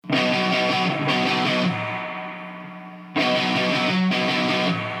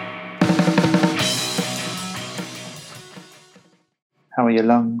are your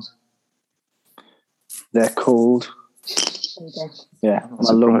lungs? They're cold. Yeah,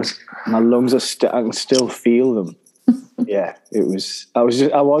 my lungs are. I can still feel them. Yeah, it was. I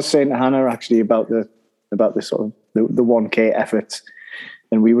was saying to Hannah actually about the sort of the 1K efforts,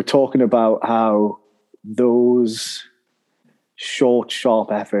 and we were talking about how those short,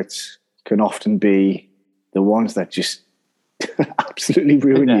 sharp efforts can often be the ones that just absolutely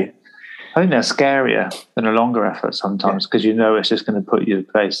ruin you. I think they're scarier than a longer effort sometimes, because you know it's just going to put you in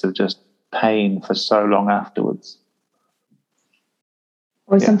a place of just pain for so long afterwards.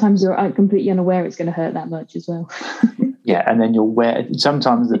 Or sometimes you're completely unaware it's going to hurt that much as well. Yeah, and then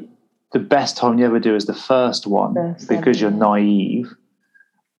sometimes the best time you ever do is the first one, because you're naive.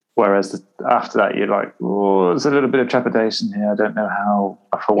 Whereas after that, you're like, oh, there's a little bit of trepidation here. I don't know how,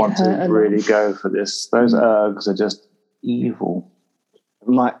 if I want to really go for this. Those ergs are just evil.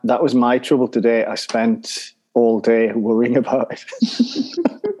 That was my trouble today. I spent all day worrying about it.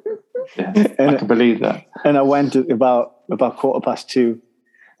 Yeah, I can believe that. And I went at about 2:15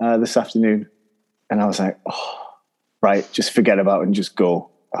 this afternoon, and I was like, oh, right, just forget about it and just go.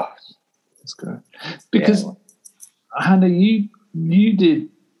 Oh, that's good. Because Hannah, you did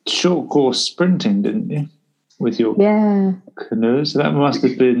short course sprinting, didn't you, with your canoe? So that must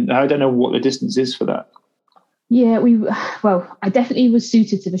have been. I don't know what the distance is for that. Yeah, I definitely was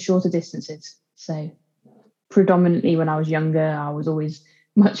suited to the shorter distances. So predominantly when I was younger, I was always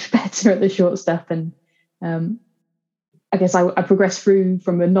much better at the short stuff. And I guess I progressed through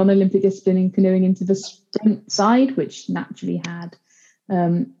from a non-Olympic discipline in canoeing into the sprint side, which naturally had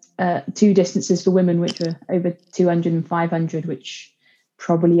two distances for women, which were over 200 and 500, which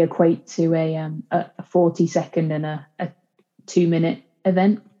probably equate to a 40-second and a 2-minute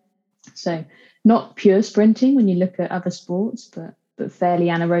event. So not pure sprinting when you look at other sports, but fairly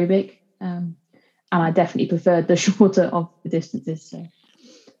anaerobic. And I definitely preferred the shorter of the distances. So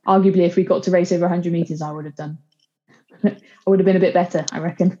arguably, if we got to race over 100 meters, I would have done. I would have been a bit better, I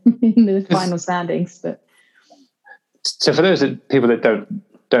reckon, in the final standings. But so, for those people that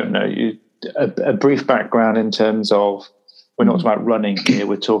don't know you, a brief background in terms of, we're not talking about running here.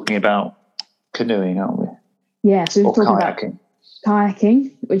 We're talking about canoeing, aren't we? Yeah, so we're talking kayaking. About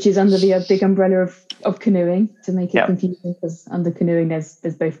kayaking, which is under the big umbrella of canoeing, to make it confusing, because under canoeing there's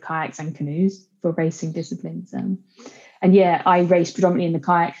both kayaks and canoes for racing disciplines. And I race predominantly in the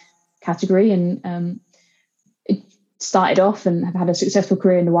kayak category, and it started off and have had a successful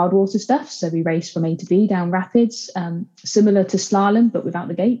career in the wild water stuff. So we race from A to B down rapids, similar to slalom but without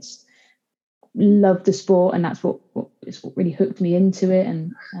the gates. Loved the sport, and that's what really hooked me into it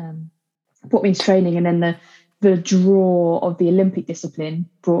and put me into training. And then the draw of the Olympic discipline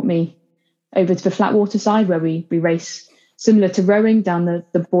brought me over to the flat water side, where we race similar to rowing down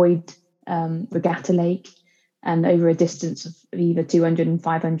the Boyd Regatta Lake, and over a distance of either 200 and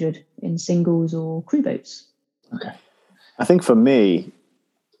 500 in singles or crew boats. Okay. I think for me,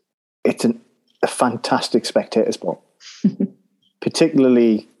 it's a fantastic spectator sport.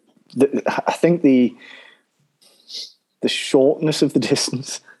 Particularly, I think the shortness of the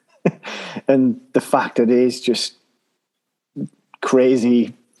distance and the fact that it is just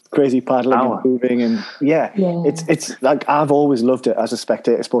crazy paddling and moving, and it's like, I've always loved it as a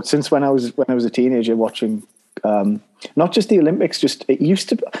spectator sport since when I was a teenager, watching not just the Olympics, just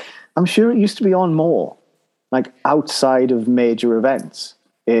I'm sure it used to be on more like outside of major events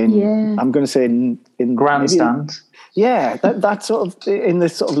I'm going to say in grandstand. That sort of in the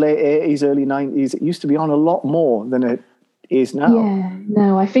sort of late 80s, early 90s, it used to be on a lot more than it is now. Yeah,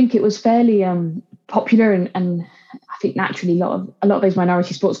 no, I think it was fairly popular, and I think naturally a lot of those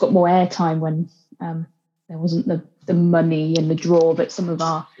minority sports got more airtime when there wasn't the money and the draw that some of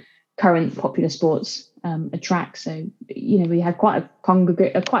our current popular sports attract. So we had quite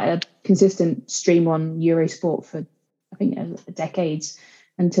a consistent stream on Eurosport for, I think, decades,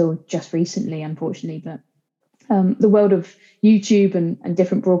 until just recently, unfortunately. But the world of YouTube and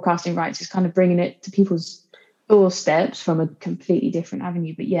different broadcasting rights is kind of bringing it to people's doorsteps from a completely different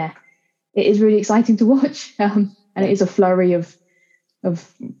avenue. But yeah, it is really exciting to watch, and it is a flurry of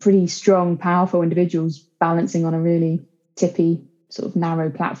pretty strong, powerful individuals balancing on a really tippy, sort of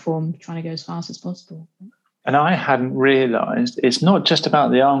narrow platform, trying to go as fast as possible. And I hadn't realised it's not just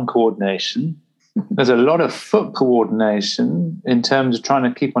about the arm coordination. There's a lot of foot coordination in terms of trying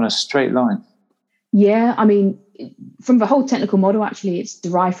to keep on a straight line. Yeah, I mean, from the whole technical model, actually, it's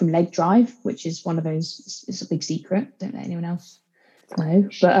derived from leg drive, which is one of those, it's a big secret. Don't let anyone else know.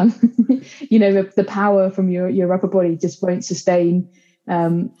 But, the power from your upper body just won't sustain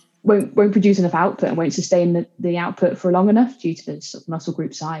won't produce enough output and won't sustain the output for long enough due to the sort of muscle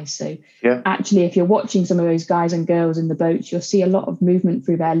group size. So actually, if you're watching some of those guys and girls in the boats, you'll see a lot of movement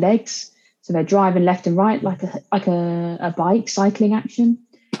through their legs. So they're driving left and right like a bike cycling action,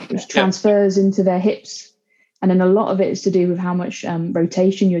 which transfers into their hips. And then a lot of it is to do with how much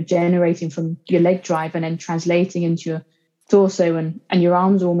rotation you're generating from your leg drive and then translating into your torso, and your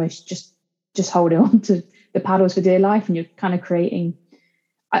arms almost just holding on to the paddles for dear life, and you're kind of creating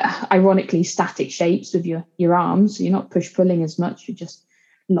ironically static shapes with your arms. So you're not push pulling as much, you're just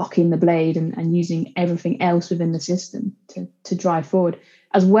locking the blade and using everything else within the system to drive forward,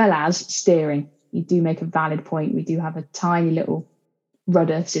 as well as steering. You do make a valid point. We do have a tiny little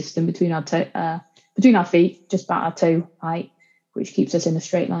rudder system between our feet, just about our toe height, which keeps us in a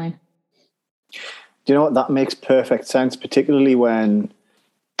straight line. Do you know what? That makes perfect sense, particularly when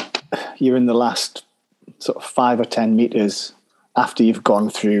you're in the last sort of 5 or 10 meters after you've gone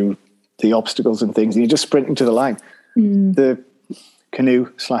through the obstacles and things, and you're just sprinting to the line. The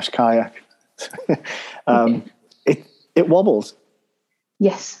canoe/kayak, it wobbles.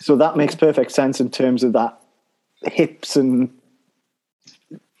 Yes. So that makes perfect sense in terms of that hips and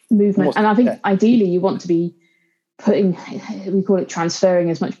movement. And I think ideally you want to be putting, we call it transferring,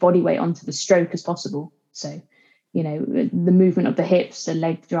 as much body weight onto the stroke as possible. So, the movement of the hips, the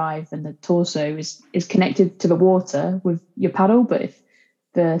leg drive and the torso is connected to the water with your paddle. But if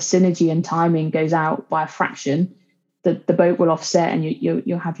the synergy and timing goes out by a fraction, the boat will offset and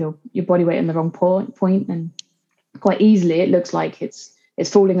you'll have your body weight in the wrong point. And quite easily it looks like it's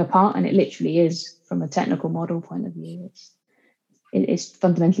falling apart, and it literally is from a technical model point of view. It's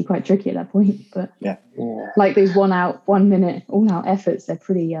fundamentally quite tricky at that point. But like these 1 minute all out efforts, they're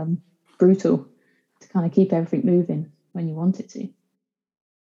pretty brutal to kind of keep everything moving when you want it to.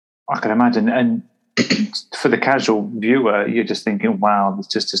 I can imagine. And for the casual viewer, you're just thinking, wow, it's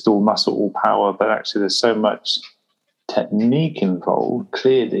just all muscle, all power. But actually there's so much technique involved,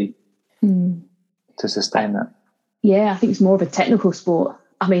 clearly, to sustain that. Yeah, I think it's more of a technical sport.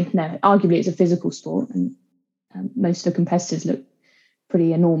 I mean, no, arguably it's a physical sport, and most of the competitors look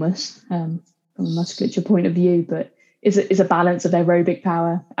pretty enormous from a musculature point of view, but it's a balance of aerobic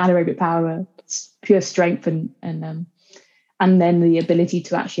power, anaerobic power, pure strength, and then the ability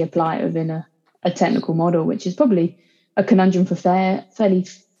to actually apply it within a technical model, which is probably a conundrum for fairly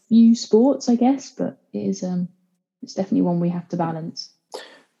few sports, I guess, but it is it's definitely one we have to balance.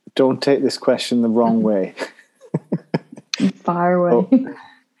 Don't take this question the wrong way. Fire away. But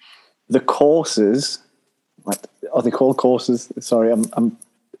the courses, are they called courses? Sorry,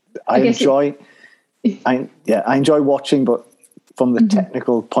 I enjoy watching, but from the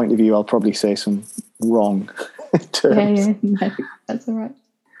technical point of view, I'll probably say some wrong terms. Yeah, no, that's all right.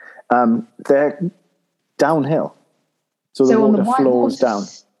 They're downhill, so the water flows down.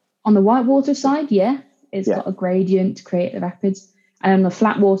 On the whitewater side, it's got a gradient to create the rapids, and on the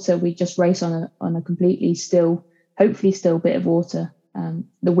flat water, we just race on a completely still, hopefully still bit of water.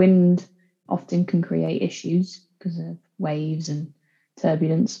 The wind often can create issues because of waves and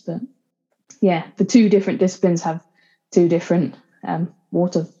turbulence, but the two different disciplines have two different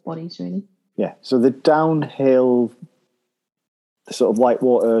water bodies, really. So the downhill, the sort of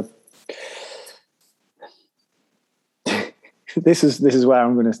whitewater, this is where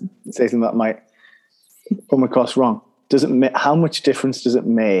I'm going to say something that might come across wrong. How much difference does it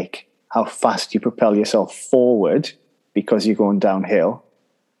make how fast you propel yourself forward because you're going downhill?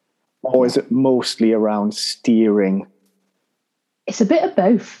 Or is it mostly around steering? It's a bit of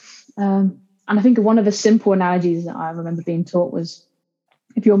both. And I think one of the simple analogies that I remember being taught was,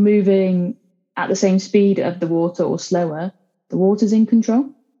 if you're moving at the same speed of the water or slower, the water's in control.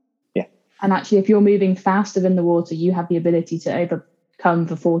 Yeah. And actually, if you're moving faster than the water, you have the ability to overcome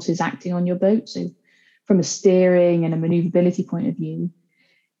the forces acting on your boat. So from a steering and a maneuverability point of view,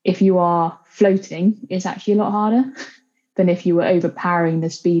 if you are floating, it's actually a lot harder than if you were overpowering the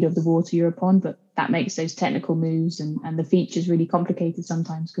speed of the water you're upon. But that makes those technical moves and the features really complicated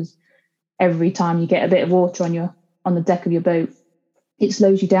sometimes, because every time you get a bit of water on the deck of your boat, it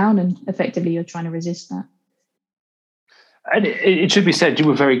slows you down, and effectively you're trying to resist that. And it should be said, you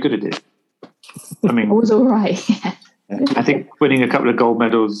were very good at it. I mean, I was all right. I think winning a couple of gold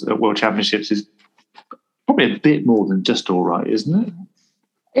medals at World Championships is probably a bit more than just all right, isn't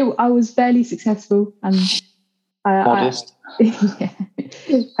it? I was fairly successful, and modest.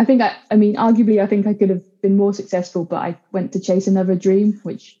 I think arguably I think I could have been more successful, but I went to chase another dream,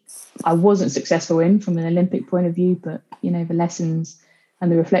 which I wasn't successful in from an Olympic point of view. But the lessons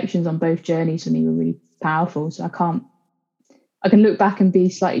and the reflections on both journeys for me were really powerful. So I can look back and be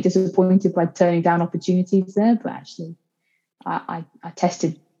slightly disappointed by turning down opportunities there, but actually I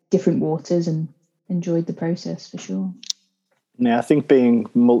tested different waters and enjoyed the process for sure. Yeah, I think being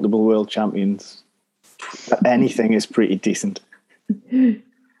multiple world champions at anything is pretty decent. It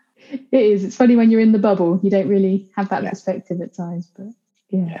is. It's funny when you're in the bubble, you don't really have that perspective at times. But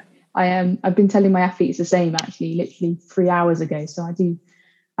yeah. I've been telling my athletes the same actually, literally 3 hours ago. So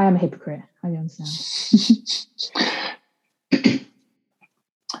I am a hypocrite. I understand.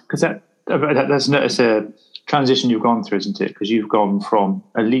 Because that's a transition you've gone through, isn't it? Because you've gone from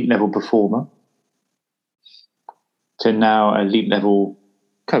elite level performer to now elite level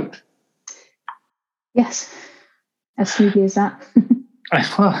coach. Yes, as smoothly as that.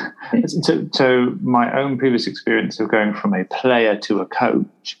 Well, so my own previous experience of going from a player to a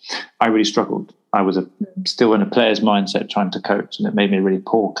coach, I really struggled. I was still in a player's mindset trying to coach, and it made me a really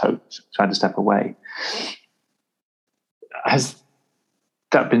poor coach. So I had to step away. Has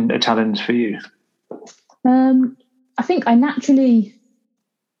that been a challenge for you? I think I naturally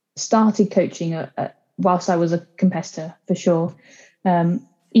started coaching whilst I was a competitor, for sure.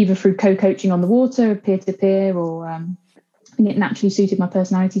 Either through co-coaching on the water, peer-to-peer, or I think it naturally suited my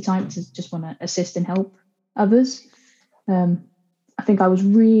personality type to just want to assist and help others. I think I was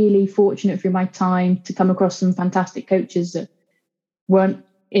really fortunate through my time to come across some fantastic coaches that weren't,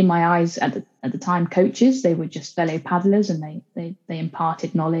 in my eyes at the time, coaches. They were just fellow paddlers, and they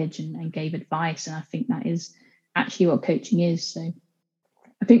imparted knowledge and gave advice. And I think that is actually what coaching is. So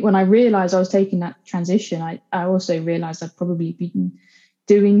I think when I realized I was taking that transition, I also realized I'd probably been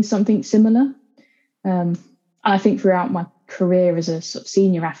doing something similar. And I think throughout my career as a sort of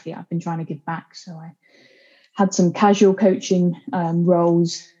senior athlete, I've been trying to give back. So I had some casual coaching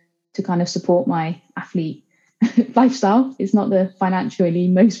roles to kind of support my athlete lifestyle. It's not the financially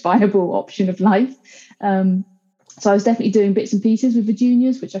most viable option of life. So I was definitely doing bits and pieces with the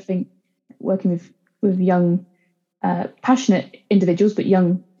juniors, which I think working with young, passionate individuals, but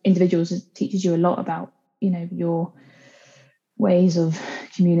young individuals, teaches you a lot about, your ways of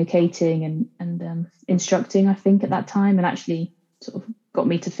communicating and instructing, I think, at that time, and actually sort of got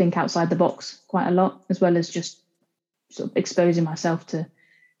me to think outside the box quite a lot, as well as just sort of exposing myself to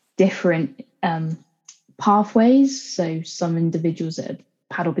different pathways. So some individuals that had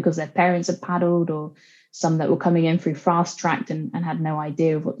paddled because their parents had paddled, or some that were coming in through fast track and had no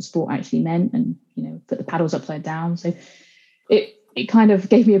idea of what the sport actually meant, and put the paddles upside down. So it kind of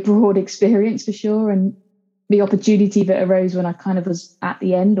gave me a broad experience for sure. And the opportunity that arose when I kind of was at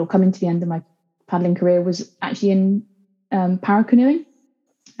the end, or coming to the end of my paddling career, was actually in paracanoeing.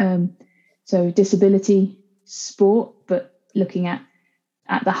 So disability sport, but looking at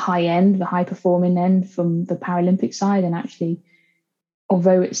the high end, the high performing end from the Paralympic side. And actually,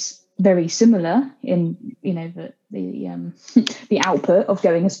 although it's very similar in the output of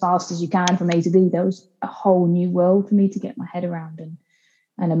going as fast as you can from A to B, there was a whole new world for me to get my head around and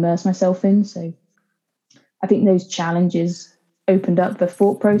immerse myself in. So I think those challenges opened up the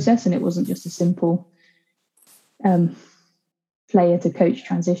thought process, and it wasn't just a simple player to coach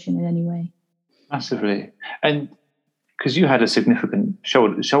transition in any way. Massively. And because you had a significant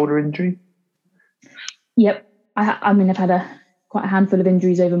shoulder injury? Yep. I've had quite a handful of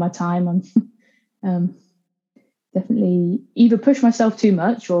injuries over my time. I'm definitely either pushed myself too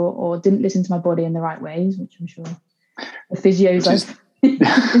much or didn't listen to my body in the right ways, which I'm sure the physios I've been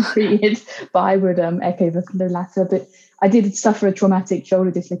treated by would echo the latter. But I did suffer a traumatic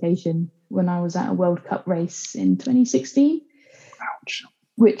shoulder dislocation when I was at a World Cup race in 2016. Ouch.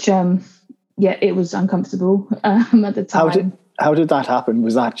 Which, it was uncomfortable at the time. How did that happen?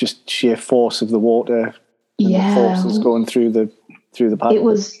 Was that just sheer force of the water? And the forces going through the paddle? It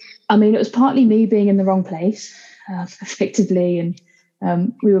was partly me being in the wrong place, effectively, and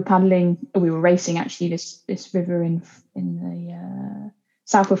we were racing actually this river in the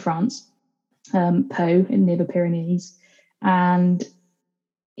south of France, Po, near the Pyrenees, and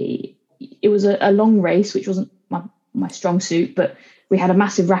it was a long race, which wasn't my strong suit, but we had a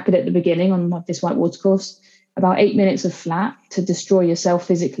massive rapid at the beginning on this white water course, about 8 minutes of flat to destroy yourself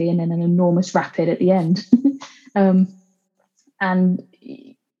physically, and then an enormous rapid at the end. And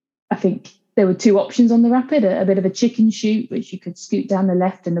I think there were two options on the rapid: a bit of a chicken chute, which you could scoot down the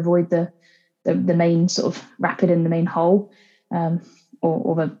left and avoid the main sort of rapid in the main hole,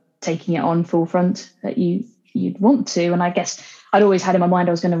 or the taking it on full front that you'd want to. And I guess I'd always had in my mind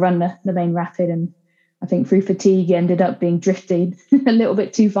I was going to run the main rapid, and I think through fatigue ended up being drifted a little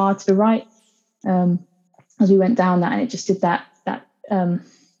bit too far to the right as we went down that, and it just did that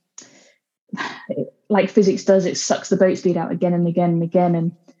like physics does, it sucks the boat speed out again and again and again.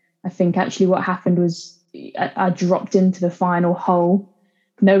 And I think actually what happened was I dropped into the final hole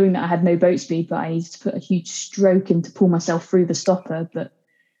knowing that I had no boat speed, but I needed to put a huge stroke in to pull myself through the stopper. But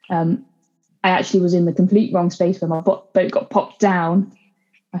I actually was in the complete wrong space where my boat got popped down.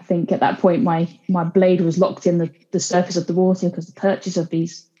 I think at that point my blade was locked in the surface of the water, because the perches of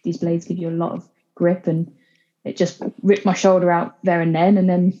these blades give you a lot of grip, and it just ripped my shoulder out there and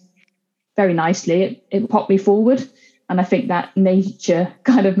then very nicely it popped me forward. And I think that nature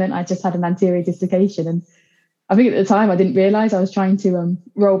kind of meant I just had an anterior dislocation. And I think at the time I didn't realise I was trying to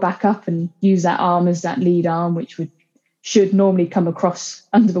roll back up and use that arm as that lead arm, which should normally come across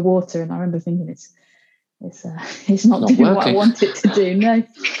under the water. And I remember thinking it's not doing working. What I want it to do.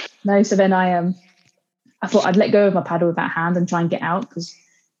 No. So then I thought I'd let go of my paddle with that hand and try and get out, because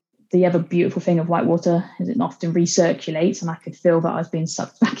the other beautiful thing of whitewater is it often recirculates, and I could feel that I was being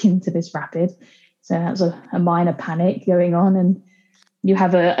sucked back into this rapid. So that was a minor panic going on. And you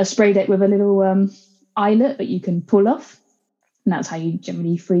have a spray deck with a little eyelet that you can pull off, and that's how you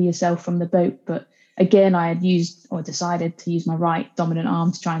generally free yourself from the boat. But again, I had decided to use my right dominant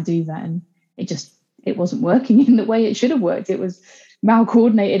arm to try and do that, and it wasn't working in the way it should have worked. It was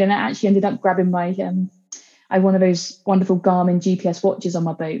mal-coordinated, and I actually ended up grabbing my I had one of those wonderful Garmin GPS watches on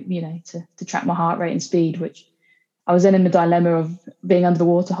my boat, to track my heart rate and speed, which I was then in the dilemma of being under the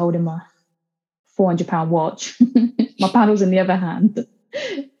water holding my 400-pound watch, my paddles in the other hand,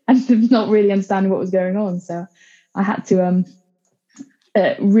 and not really understanding what was going on. So I had to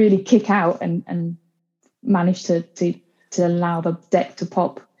really kick out and manage to allow the deck to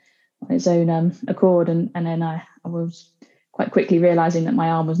pop on its own accord. And then I was quite quickly realising that my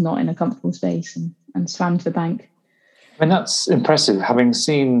arm was not in a comfortable space, and swam to the bank. I mean, that's impressive, having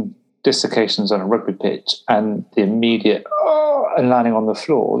seen dislocations on a rugby pitch and the immediate and landing on the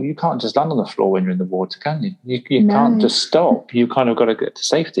floor. You can't just land on the floor when you're in the water, can you? You can't just stop. You kind of got to get to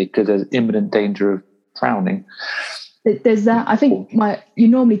safety, because there's imminent danger of drowning. There's that. I think you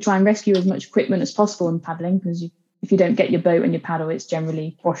normally try and rescue as much equipment as possible in paddling, because if you don't get your boat and your paddle, it's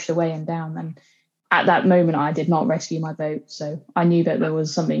generally washed away and down. And at that moment, I did not rescue my boat, so I knew that there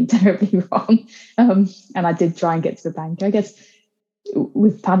was something terribly wrong, and I did try and get to the bank. I guess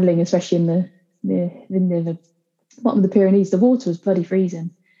with paddling, especially in the bottom of the Pyrenees, the water was bloody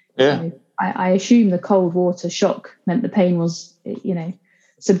freezing. Yeah, so I assume the cold water shock meant the pain was,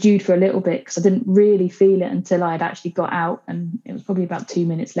 subdued for a little bit, because I didn't really feel it until I had actually got out, and it was probably about 2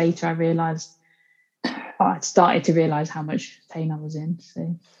 minutes later I started to realise how much pain I was in.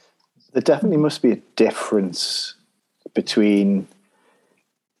 So. There definitely must be a difference between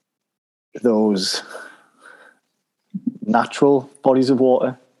those natural bodies of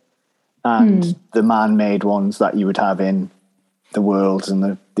water and the man-made ones that you would have in the Worlds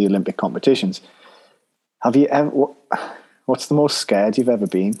and the Olympic competitions. Have you ever? What's the most scared you've ever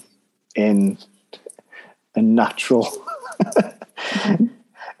been in a natural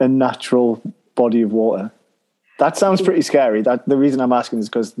body of water? That sounds pretty scary. The reason I'm asking is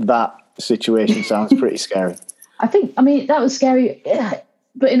because that situation sounds pretty scary. I mean, that was scary,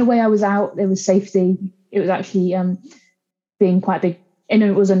 but in a way I was out. There was safety. It was actually being quite big.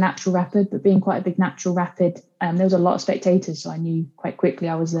 It was a natural rapid, but being quite a big natural rapid, there was a lot of spectators, so I knew quite quickly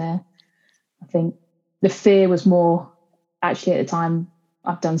I was there. I think the fear was more, actually at the time,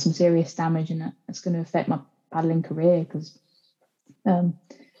 I've done some serious damage, and it's going to affect my paddling career, because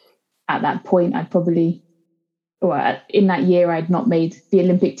at that point in that year I'd not made the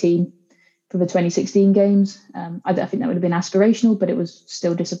Olympic team for the 2016 games. I think that would have been aspirational, but it was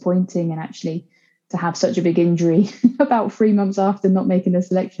still disappointing. And actually to have such a big injury about 3 months after not making the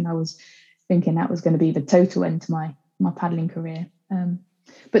selection, I was thinking that was going to be the total end to my paddling career.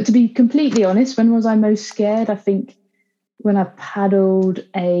 But to be completely honest, when was I most scared? I think when I paddled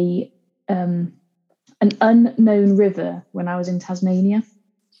an unknown river when I was in Tasmania.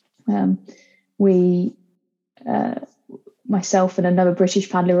 Myself and another British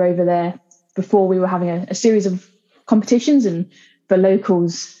paddler over there, before we were having a series of competitions, and the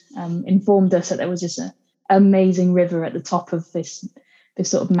locals informed us that there was this amazing river at the top of this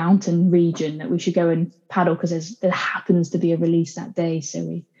sort of mountain region that we should go and paddle, because there happens to be a release that day.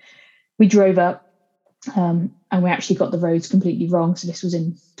 So we drove up, and we actually got the roads completely wrong. So this was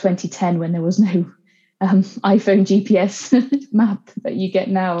in 2010, when there was no iPhone GPS map that you get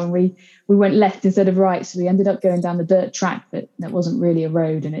now, and we went left instead of right, so we ended up going down the dirt track that wasn't really a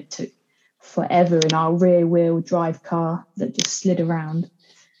road, and it took forever in our rear wheel drive car that just slid around,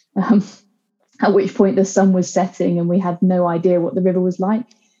 at which point the sun was setting and we had no idea what the river was like.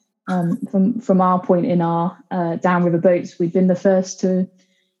 From our point in our downriver boats, we'd been the first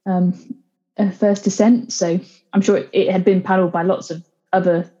descent, so I'm sure it had been paddled by lots of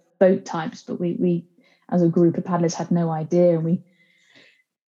other boat types, but we as a group of paddlers had no idea, and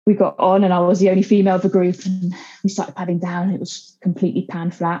we got on, and I was the only female of the group, and we started paddling down, and it was completely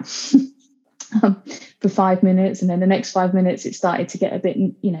pan flat for 5 minutes. And then the next 5 minutes, it started to get a bit,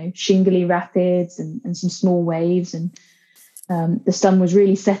 shingly rapids and some small waves. And the sun was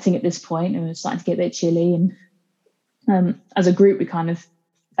really setting at this point, and it was starting to get a bit chilly. And as a group, we kind of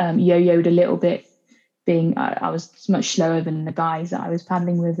yo-yoed a little bit, being I was much slower than the guys that I was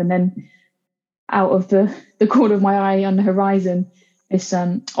paddling with. And then out of the corner of my eye on the horizon, this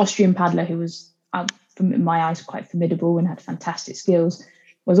Austrian paddler who was, in my eyes, quite formidable and had fantastic skills,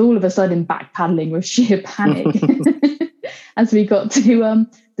 was all of a sudden back paddling with sheer panic as we got to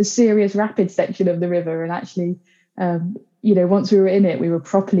the serious rapid section of the river. And actually, once we were in it, we were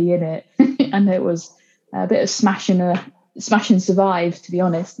properly in it. And it was a bit of smash and survive, to be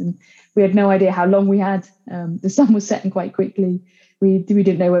honest. And we had no idea how long we had. The sun was setting quite quickly. We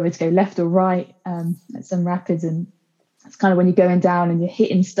didn't know whether to go left or right at some rapids. And it's kind of when you're going down and you're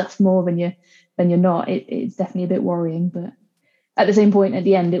hitting stuff more than you're not. It's definitely a bit worrying, but at the same point, at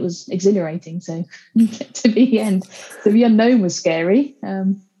the end, it was exhilarating. So to the end, so the unknown was scary.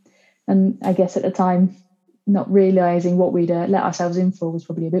 And I guess at the time, not realizing what we'd let ourselves in for was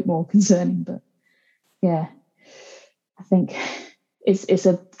probably a bit more concerning. But yeah, I think it's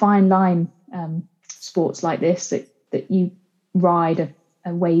a fine line, sports like this, that you ride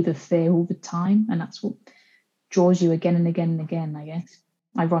a wave of fear all the time, and that's what draws you again and again and again, I guess,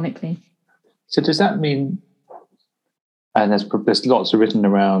 ironically. So does that mean, and there's lots of written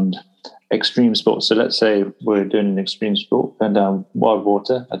around extreme sports, so let's say we're doing an extreme sport, going down wild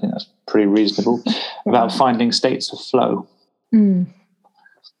water, I think that's pretty reasonable, about finding states of flow. And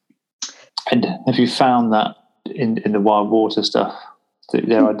have you found that in the wild water stuff, that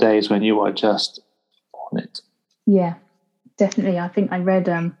there are days when you are just on it? Yeah, definitely. I think I read,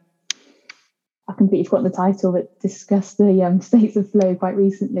 I completely forgot the title, that discussed the states of flow quite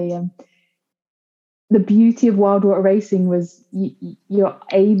recently. The beauty of wild water racing was you're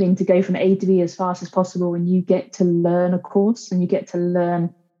aiming to go from A to B as fast as possible, and you get to learn a course, and you get to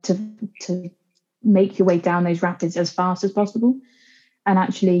learn to make your way down those rapids as fast as possible. And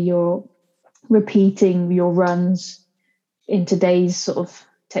actually you're repeating your runs. In today's sort of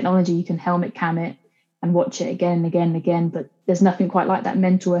technology, you can helmet cam it and watch it again and again and again, but there's nothing quite like that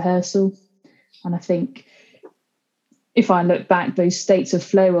mental rehearsal. And I think if I look back, those states of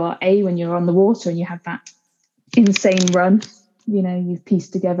flow are when you're on the water and you have that insane run, you've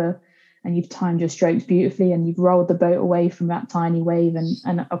pieced together and you've timed your strokes beautifully, and you've rolled the boat away from that tiny wave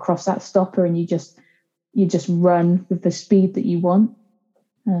and across that stopper, and you just run with the speed that you want.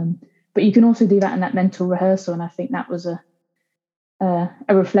 But you can also do that in that mental rehearsal. And I think that was a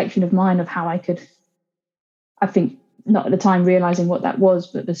reflection of mine of how I think not at the time realizing what that was,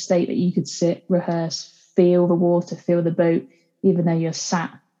 but the state that you could sit, rehearse, feel the water, feel the boat, even though you're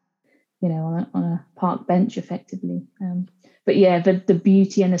sat, on a park bench effectively. But yeah, the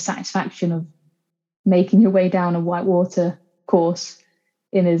beauty and the satisfaction of making your way down a whitewater course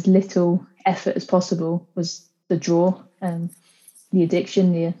in as little effort as possible was the draw, the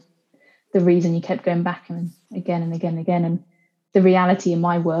addiction, the reason you kept going back and again and again and again. And the reality in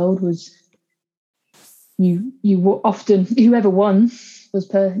my world was you were often, whoever won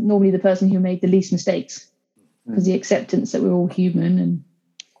was normally the person who made the least mistakes, because the acceptance that we're all human and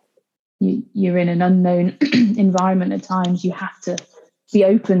you're in an unknown environment at times. You have to be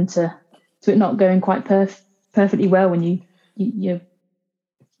open to it not going quite perfectly well when you're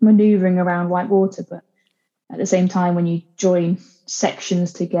maneuvering around white water, but at the same time, when you join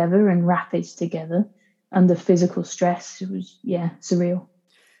sections together and rapids together under physical stress, it was surreal.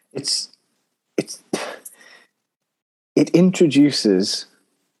 It introduces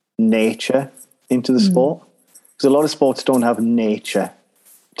nature into the sport, because a lot of sports don't have nature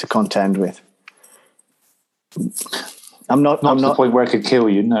to contend with. I'm not to the point where it could kill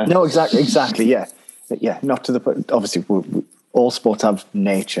you. No, exactly. Yeah. Not to the point. Obviously, all sports have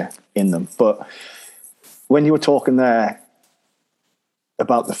nature in them, but when you were talking there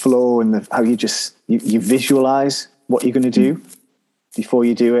about the flow and how you just you visualize what you're going to do before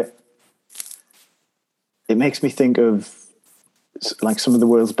you do it, it makes me think of like some of the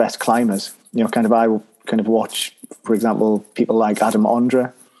world's best climbers. I watch, for example, people like Adam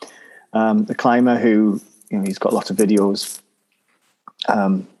Ondra, the climber who, he's got lots of videos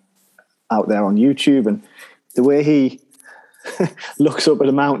out there on YouTube, and the way he looks up at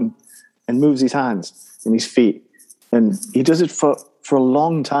a mountain and moves his hands and his feet, and he does it for a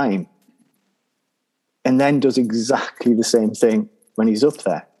long time, and then does exactly the same thing when he's up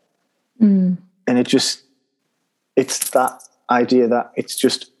there. And it's that idea that it's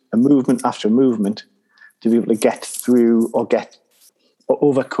just a movement after movement to be able to get through or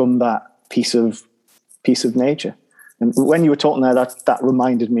overcome that piece of nature. And when you were talking there, that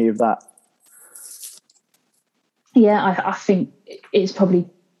reminded me of that. Yeah, I think it's probably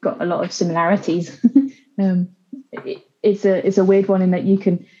got a lot of similarities. It's a weird one in that you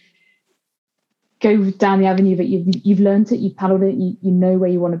can go down the avenue that you've learned it, you've paddled it, you know where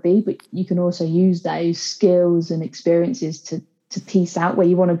you want to be, but you can also use those skills and experiences to piece out where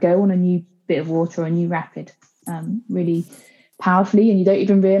you want to go on a new bit of water or a new rapid really powerfully, and you don't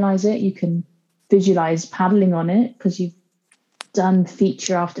even realize it. You can visualize paddling on it because you've done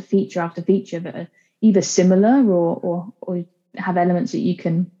feature after feature after feature that are either similar or have elements that you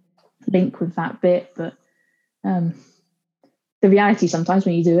can link with that bit. But the reality sometimes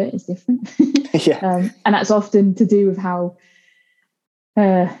when you do it is different. Yeah. And that's often to do with how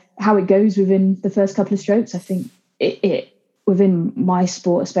it goes within the first couple of strokes. I think it within my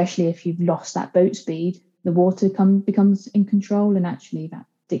sport, especially if you've lost that boat speed, the water becomes in control, and actually that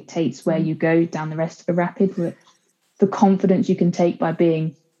dictates where you go down the rest of the rapid. But the confidence you can take by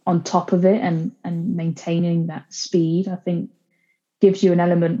being on top of it and maintaining that speed, I think, gives you an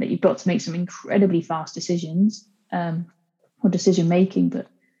element that you've got to make some incredibly fast decisions or decision making, but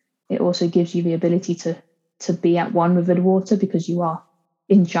it also gives you the ability to be at one with the water because you are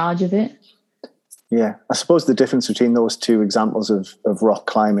in charge of it. Yeah, I suppose the difference between those two examples of rock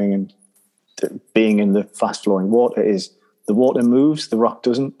climbing and being in the fast flowing water is the water moves, the rock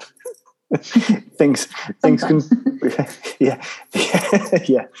doesn't. things can yeah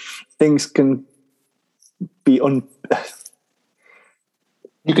things can be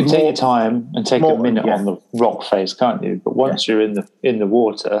you can take your time and take a minute on the rock face, can't you? But once you're in the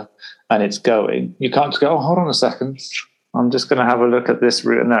water and it's going, you can't just go, oh, hold on a second, I'm just going to have a look at this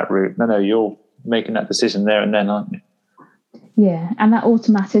route and that route. No, you're making that decision there and then, aren't you? Yeah, and that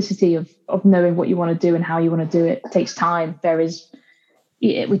automaticity of knowing what you want to do and how you want to do it takes time.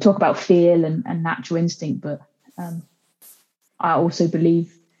 We talk about feel and natural instinct, but I also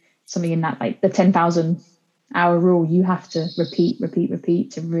believe something in that, like the 10,000 hour rule. You have to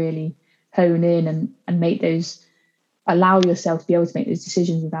repeat to really hone in and make those, allow yourself to be able to make those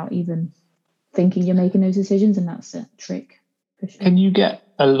decisions without even thinking you're making those decisions, and that's a trick for sure. Can you get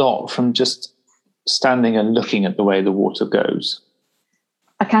a lot from just standing and looking at the way the water goes?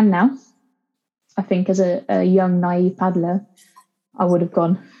 I can now. I think as a young naive paddler, I would have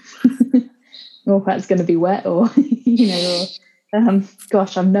gone, oh, that's going to be wet, or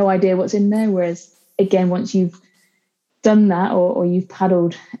gosh, I've no idea what's in there. Whereas again, once you've done that or you've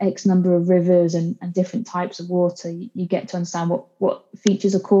paddled X number of rivers and different types of water, you get to understand what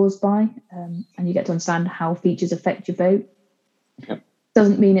features are caused by, and you get to understand how features affect your boat. Yep.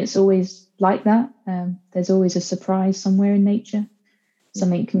 Doesn't mean it's always like that. There's always a surprise somewhere in nature.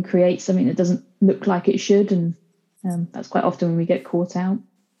 Something can create something that doesn't look like it should, and that's quite often when we get caught out.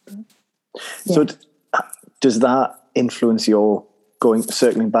 But, yeah. So does that influence your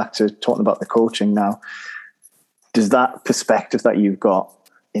circling back to talking about the coaching now, does that perspective that you've got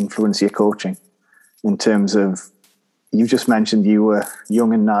influence your coaching in terms of, you just mentioned you were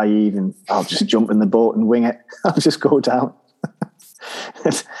young and naive and I'll just jump in the boat and wing it. I'll just go down,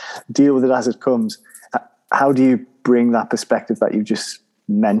 deal with it as it comes. How do you bring that perspective that you just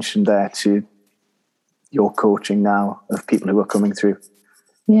mentioned there to your coaching now of people who are coming through?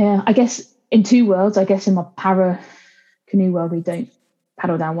 Yeah, I guess in two worlds. I guess in my para canoe world, we don't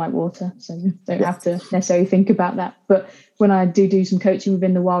paddle down white water, so you don't have to necessarily think about that. But when I do some coaching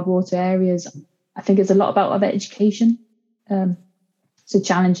within the wild water areas, I think it's a lot about other education. So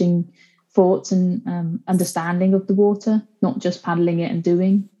challenging thoughts and understanding of the water, not just paddling it and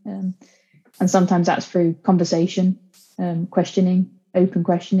doing. And sometimes that's through conversation, questioning, open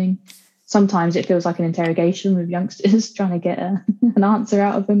questioning. Sometimes it feels like an interrogation with youngsters trying to get an answer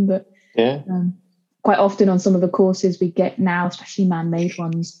out of them. But quite often on some of the courses we get now, especially man-made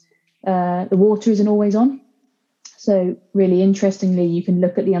ones, the water isn't always on. So really interestingly, you can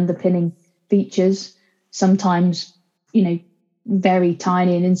look at the underpinning features, sometimes, very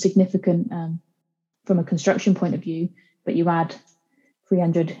tiny and insignificant from a construction point of view, but you add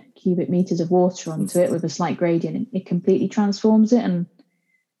 300 cubic meters of water onto it with a slight gradient, and it completely transforms it. And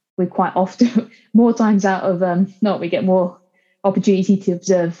we quite often, more times out of we get more opportunity to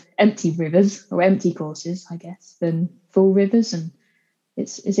observe empty rivers or empty courses, I guess, than full rivers. And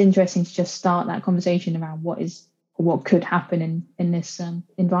it's interesting to just start that conversation around what could happen in this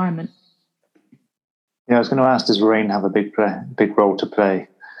environment. Yeah, I was going to ask, does rain have a big role to play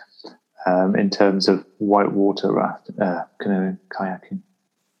in terms of whitewater canoeing, kayaking?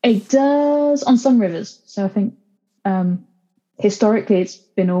 It does on some rivers. So I think historically it's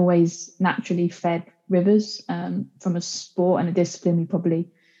been always naturally fed rivers. From a sport and a discipline, we probably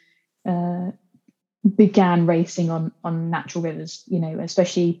began racing on natural rivers,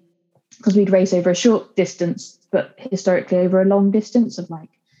 especially because we'd race over a short distance, but historically over a long distance of like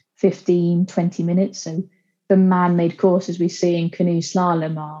 15, 20 minutes. So the man-made courses we see in canoe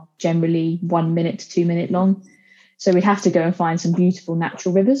slalom are generally 1 minute to 2 minute long. So we'd have to go and find some beautiful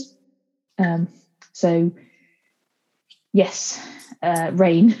natural rivers. So yes,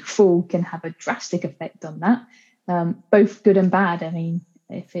 rainfall can have a drastic effect on that, both good and bad. I mean,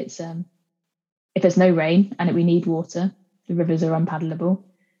 if there's no rain and we need water, the rivers are unpaddleable.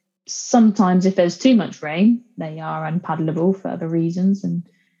 Sometimes if there's too much rain, they are unpaddleable for other reasons, and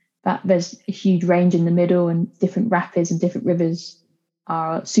that there's a huge range in the middle, and different rapids and different rivers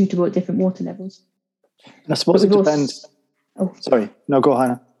are suitable at different water levels. I suppose it depends. Sorry, no, go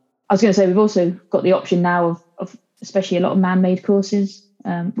Hannah. I was going to say, we've also got the option now of especially a lot of man-made courses,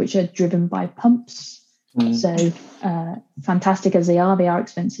 which are driven by pumps. So fantastic as they are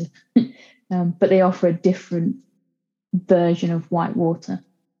expensive, but they offer a different version of white water.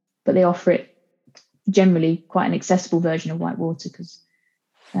 But they offer it generally quite an accessible version of white water because,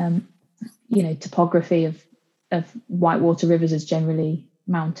 topography of whitewater rivers is generally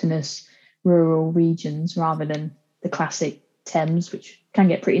mountainous, rural regions rather than the classic Thames, which can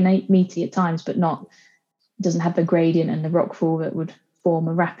get pretty meaty at times, but doesn't have the gradient and the rockfall that would form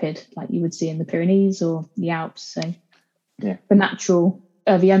a rapid like you would see in the Pyrenees or the Alps. So yeah,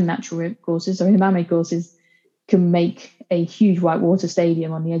 the unnatural courses, the man-made courses, can make a huge whitewater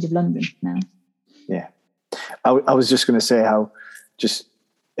stadium on the edge of London now. Yeah. I was just going to say how, just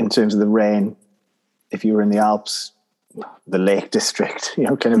in terms of the rain, if you were in the Alps, the Lake District,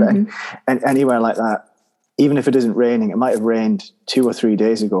 and anywhere like that, even if it isn't raining, it might have rained 2 or 3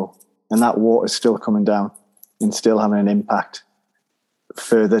 days ago, and that water's still coming down and still having an impact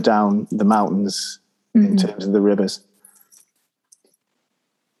further down the mountains in terms of the rivers.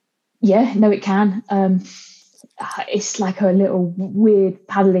 Yeah, no, it can. It's like a little weird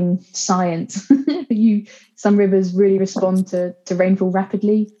paddling science. Some rivers really respond to rainfall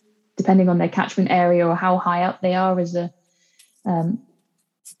rapidly, depending on their catchment area or how high up they are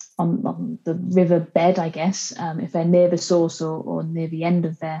on the river bed, I guess. If they're near the source or near the end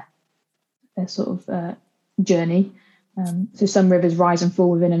of their sort of journey. So some rivers rise and fall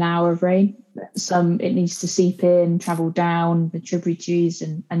within an hour of rain. Some it needs to seep in, travel down the tributaries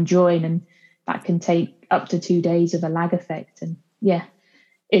and join, and that can take up to 2 days of a lag effect. And yeah,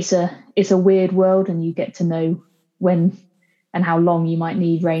 it's a weird world, and you get to know when and how long you might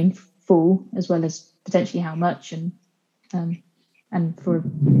need rainfall, as well as potentially how much, and for a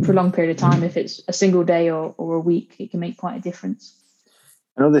prolonged period of time. If it's a single day or a week, it can make quite a difference.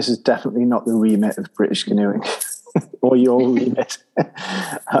 I know this is definitely not the remit of British canoeing or your remit.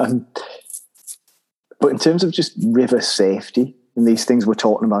 But in terms of just river safety and these things we're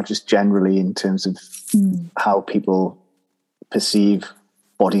talking about just generally in terms of how people perceive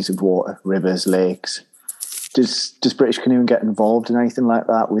bodies of water, rivers, lakes, does British canoeing get involved in anything like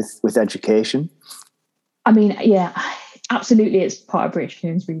that with education? I mean, yeah, absolutely. It's part of British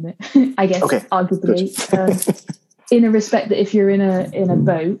canoeing's remit, I guess, arguably. In a respect that if you're in a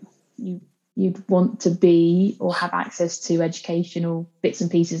boat, you'd want to be or have access to educational bits and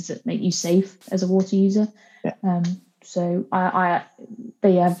pieces that make you safe as a water user. Yeah. So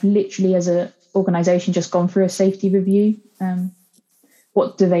they have literally, as an organisation, just gone through a safety review.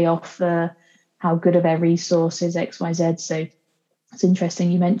 What do they offer? How good are their resources? X, Y, Z. So it's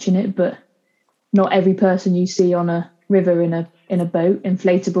interesting you mention it, but not every person you see on a river in a boat,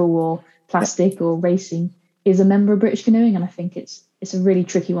 inflatable or plastic or racing, is a member of British canoeing. And I think it's a really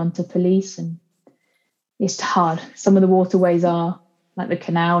tricky one to police, and it's hard. Some of the waterways are, like the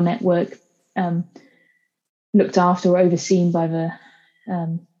canal network, looked after or overseen by the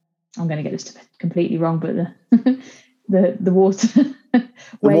I'm going to get this completely wrong, but the water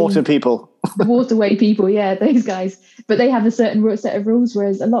the water people, the waterway people, yeah, those guys. But they have a certain set of rules,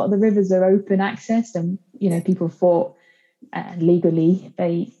 whereas a lot of the rivers are open access, and people thought legally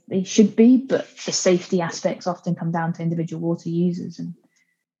they should be, but the safety aspects often come down to individual water users, and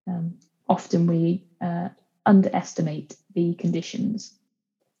often we underestimate the conditions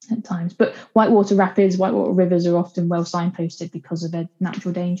at times. But whitewater rapids, whitewater rivers are often well signposted because of their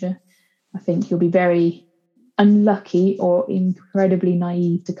natural danger. I think you'll be very unlucky or incredibly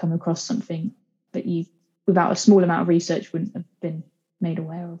naive to come across something that you, without a small amount of research, wouldn't have been made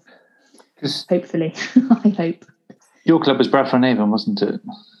aware of. Hopefully. I hope. Your club was Bradford Avon, wasn't it?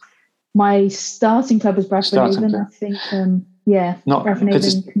 My starting club was Bradford Avon, I think. Not Bradford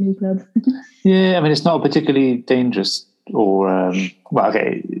Avon Canoe Club. Yeah, I mean, it's not a particularly dangerous well,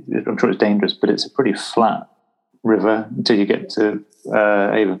 okay, I'm sure it's dangerous, but it's a pretty flat river until you get to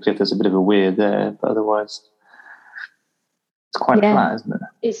Avon There's a bit of a weir there, but otherwise it's quite flat, isn't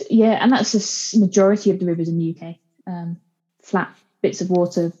it? And that's the majority of the rivers in the UK. Flat bits of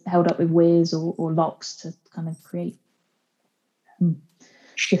water held up with weirs or locks to kind of create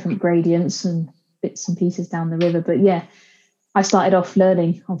different gradients and bits and pieces down the river. But yeah, I started off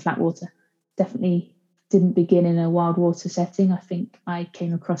learning on flat water. Definitely didn't begin in a wild water setting. I think I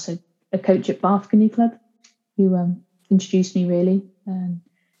came across a coach at Bath Canoe Club who introduced me really. And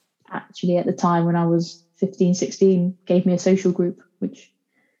actually at the time when I was 15, 16, gave me a social group, which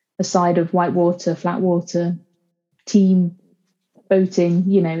aside of white water, flat water, team boating,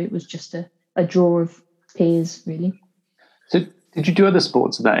 it was just a draw of peers really. So did you do other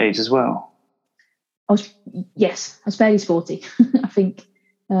sports at that age as well? I was fairly sporty. I think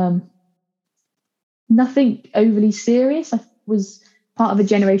nothing overly serious. I was part of a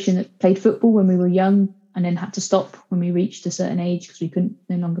generation that played football when we were young and then had to stop when we reached a certain age because we couldn't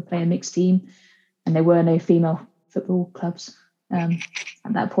no longer play a mixed team and there were no female football clubs at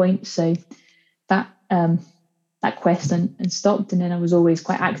that point. So that quest and stopped. And then I was always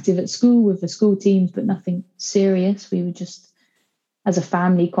quite active at school with the school teams, but nothing serious. We were just, as a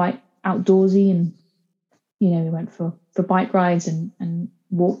family, quite outdoorsy and, we went for bike rides and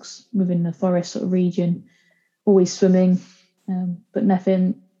walks within the forest sort of region, always swimming, but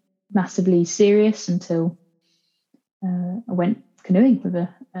nothing massively serious until I went canoeing with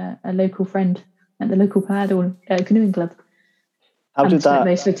a local friend at the local pad or canoeing club. How did that?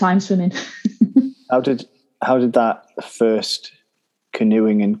 Most of the time swimming. How did that first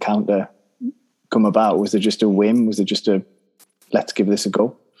canoeing encounter come about? Was it just a whim? Was it just a let's give this a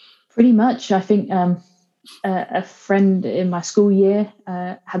go? Pretty much. I think a friend in my school year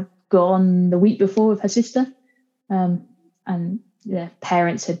had gone the week before with her sister, and their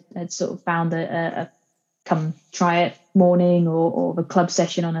parents had sort of found a come try it morning or the club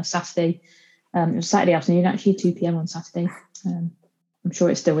session on a Saturday. It was Saturday afternoon, actually, 2 p.m. on Saturday. I'm sure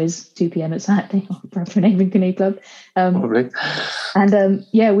it still is 2 p.m. at Saturday for an Avon Canoe Club. Probably. And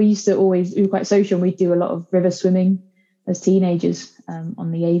we were quite social. We'd do a lot of river swimming as teenagers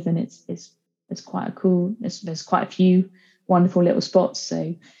on the Avon. It's quite a cool. There's quite a few wonderful little spots.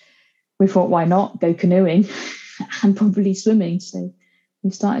 So we thought, why not go canoeing and probably swimming? So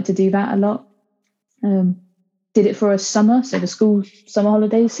we started to do that a lot. Did it for a summer, so the school summer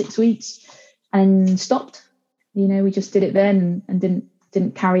holidays, 6 weeks, and stopped. We just did it then and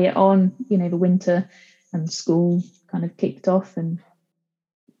didn't carry it on. The winter and school kind of kicked off and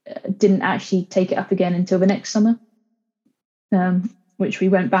didn't actually take it up again until the next summer, which we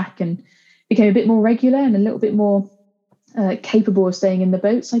went back and became a bit more regular and a little bit more capable of staying in the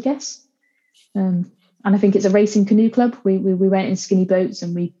boats, I guess. And I think it's a racing canoe club. We went in skinny boats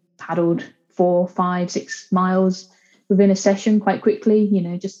and we paddled 4, 5, 6 miles within a session quite quickly,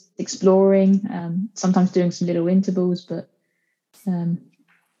 just exploring, sometimes doing some little intervals. But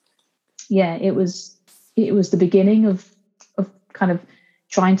it was the beginning of kind of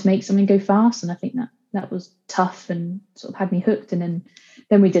trying to make something go fast. And I think that was tough and sort of had me hooked. And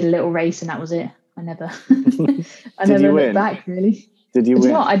then we did a little race and that was it. I never looked back really. Did you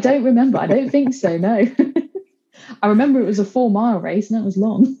win? I don't remember. I don't think so, no. I remember it was a 4-mile race and that was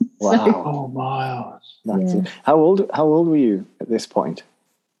long. Wow. So, 4 miles. That's it. How old were you at this point?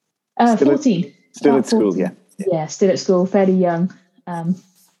 14. Still at school, 14. Yeah. Yeah, still at school, fairly young. But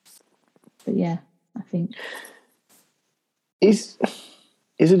yeah, I think. Is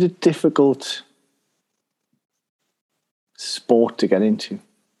it a difficult sport to get into?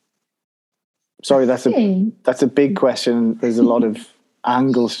 Sorry, that's a big question. There's a lot of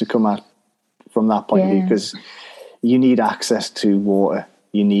angles to come at from that point of view, because you need access to water,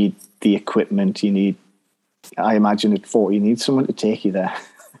 you need the equipment, I imagine at 40 you need someone to take you there.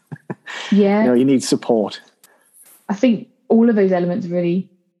 Yeah. You need support. I think all of those elements are really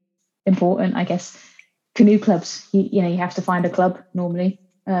important, I guess. Canoe clubs, you have to find a club normally.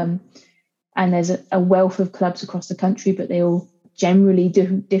 And there's a wealth of clubs across the country, but they all generally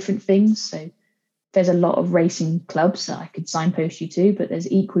do different things. So there's a lot of racing clubs that I could signpost you to, but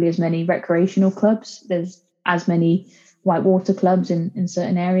there's equally as many recreational clubs. There's as many whitewater clubs in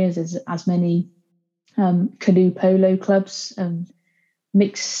certain areas. There's as many canoe polo clubs,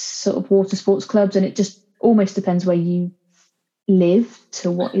 mixed sort of water sports clubs. And it just almost depends where you live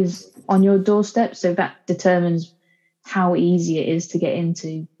to what is on your doorstep. So that determines how easy it is to get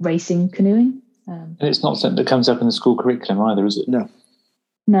into racing canoeing. And it's not something that comes up in the school curriculum either, is it?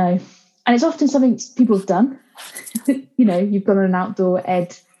 No. And it's often something people have done. You've gone on an outdoor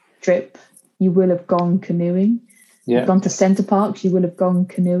ed trip, you will have gone canoeing. you've gone to Centre Parks, you will have gone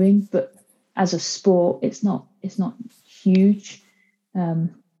canoeing, but as a sport, it's not huge.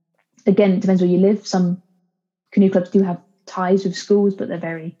 Again, it depends where you live. Some canoe clubs do have ties with schools, but they're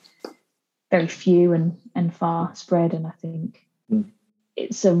very, very few and far spread. And I think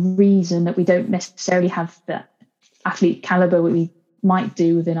it's a reason that we don't necessarily have the athlete caliber we might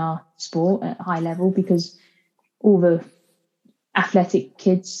do within our sport at high level, because all the athletic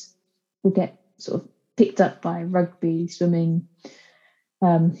kids will get sort of picked up by rugby, swimming,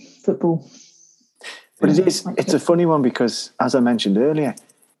 football. But it's a funny one, because as I mentioned earlier,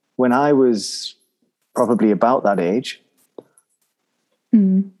 when I was probably about that age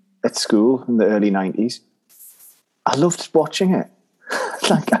at school in the early 90s, I loved watching it.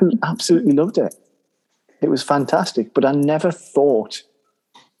 Like, I absolutely loved it. It was fantastic, but I never thought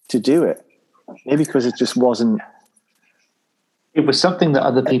to do it. Maybe because it just wasn't. It was something that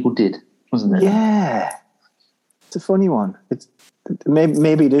other people did, wasn't it? Yeah. It's a funny one. It's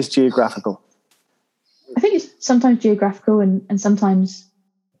maybe it is geographical. I think it's sometimes geographical and sometimes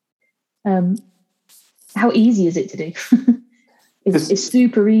how easy is it to do? It's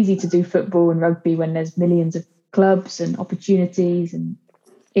super easy to do football and rugby when there's millions of clubs and opportunities and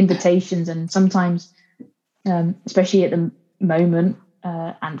invitations, and sometimes, especially at the moment,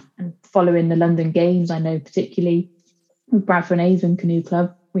 and following the London Games, I know particularly with Bradford and Avon Canoe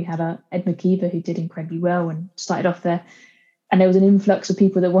Club, we had Ed McKeever who did incredibly well and started off there, and there was an influx of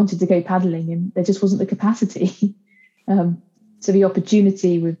people that wanted to go paddling, and there just wasn't the capacity. So the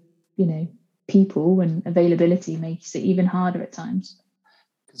opportunity with people and availability makes it even harder at times.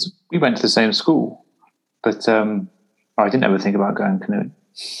 Because we went to the same school, but I didn't ever think about going canoeing.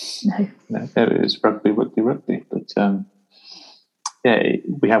 No, it was rugby. But we would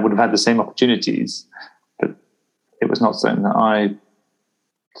have had the same opportunities, but it was not something that I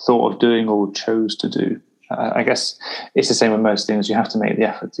thought of doing or chose to do. I guess it's the same with most things. You have to make the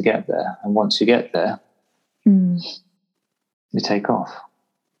effort to get there, and once you get there, you take off.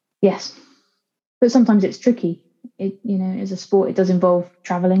 Yes, but sometimes it's tricky. As a sport, it does involve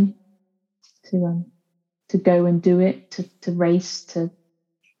travelling to go and do it, to race,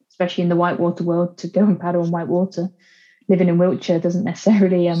 especially in the whitewater world, to go and paddle on whitewater. Living in Wiltshire doesn't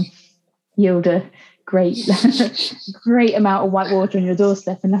necessarily yield a great amount of whitewater on your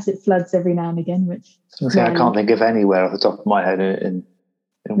doorstep, unless it floods every now and again. Which I can't think of anywhere off the top of my head in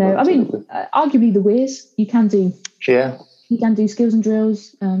no, Wiltshire. I mean, arguably the Weirs, you can do. Yeah. You can do skills and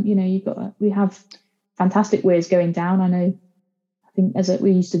drills. We have fantastic Weirs going down. I know. I think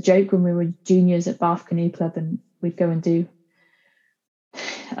we used to joke when we were juniors at Bath Canoe Club, and we'd go and do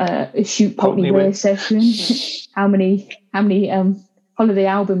a shoot Pulteney Weir session. How many holiday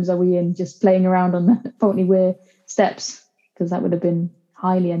albums are we in just playing around on the Pulteney Weir steps? Because that would have been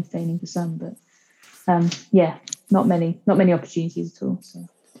highly entertaining for some, but not many opportunities at all. So.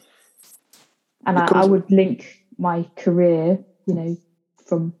 And I would link my career,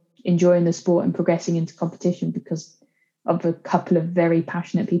 from enjoying the sport and progressing into competition, because of a couple of very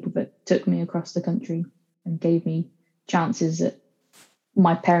passionate people that took me across the country and gave me chances that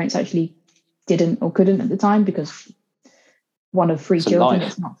my parents actually didn't or couldn't at the time, because one of 3 children,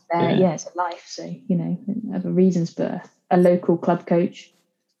 it's not fair. Yeah, it's a life. So, other reasons, but a local club coach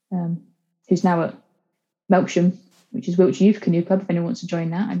who's now at Melksham, which is Wiltshire Youth Canoe Club. If anyone wants to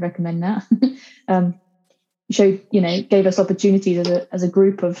join that, I'd recommend that. Gave us opportunities as a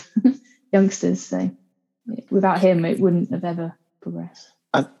group of youngsters. So without him, it wouldn't have ever progressed.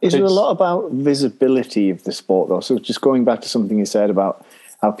 Is it a lot about visibility of the sport, though? So just going back to something you said about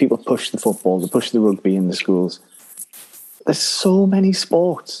how people push the football, they push the rugby in the schools. There's so many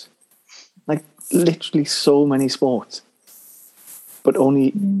sports, like literally so many sports, but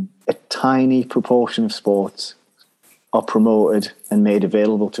only a tiny proportion of sports are promoted and made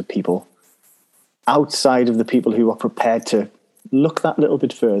available to people outside of the people who are prepared to look that little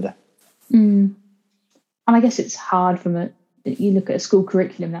bit further. And I guess it's hard you look at a school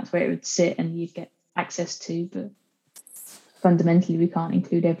curriculum, that's where it would sit and you'd get access to, but fundamentally we can't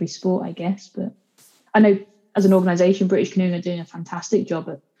include every sport, I guess. But I know as an organisation, British Canoeing are doing a fantastic job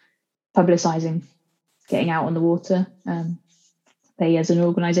at publicising, getting out on the water. They as an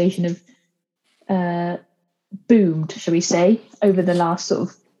organisation have boomed, shall we say, over the last sort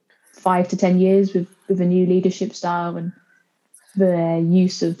of 5 to 10 years with a new leadership style, and the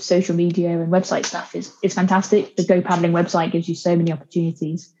use of social media and website stuff is fantastic. The Go Paddling website gives you so many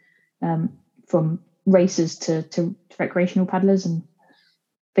opportunities, from racers to recreational paddlers, and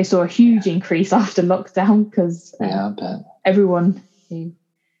they saw a huge increase after lockdown because everyone who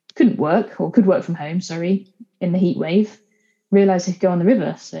couldn't work or could work from home, in the heat wave, realised they could go on the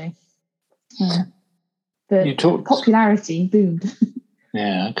river. So but popularity boomed.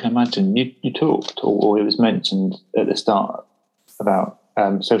 Yeah, I can imagine. You talked, or it was mentioned at the start about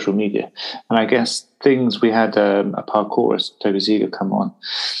social media, and I guess things. We had a parkourist, Toby Ziegler, come on,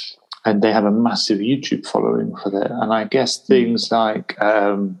 and they have a massive YouTube following for that. And I guess things like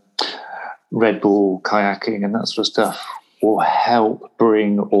Red Bull, kayaking, and that sort of stuff will help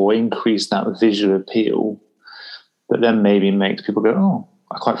bring or increase that visual appeal that then maybe makes people go, oh,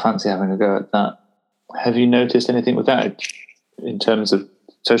 I quite fancy having a go at that. Have you noticed anything with that in terms of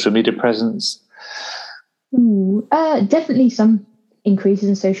social media presence? Definitely some increases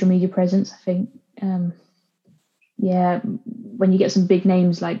in social media presence, I think. When you get some big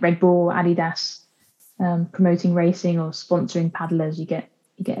names like Red Bull, Adidas promoting racing or sponsoring paddlers, you get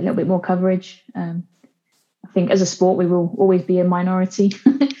a little bit more coverage. I think as a sport, we will always be a minority.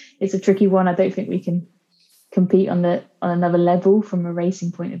 It's a tricky one. I don't think we can compete on another level from a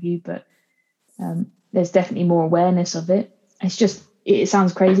racing point of view, but there's definitely more awareness of it. It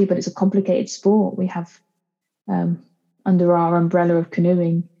sounds crazy, but it's a complicated sport. We have under our umbrella of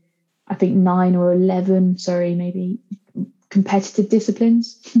canoeing, I think 9 or 11, maybe competitive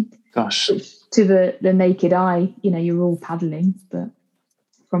disciplines. Gosh. To the naked eye, you're all paddling, but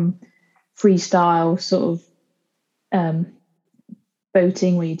from freestyle sort of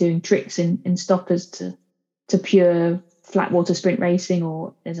boating where you're doing tricks in stoppers to pure flat water sprint racing,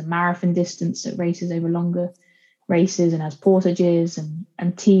 or there's a marathon distance that races over longer races and has portages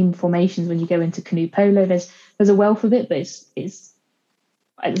and team formations when you go into canoe polo. There's a wealth of it, but it's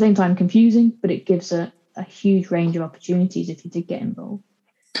at the same time confusing, but it gives a huge range of opportunities if you did get involved.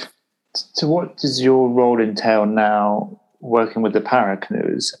 So what does your role entail now working with the para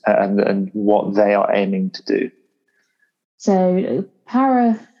canoes and what they are aiming to do? So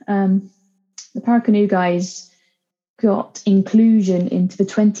the para canoe guys got inclusion into the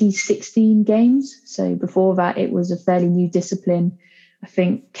 2016 games. So before that, it was a fairly new discipline. I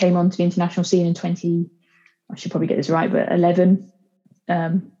think came onto the international scene in I should probably get this right, but 11.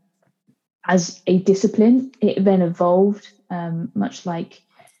 As a discipline, it then evolved, much like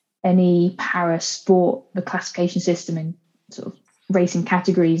any para sport. The classification system in sort of racing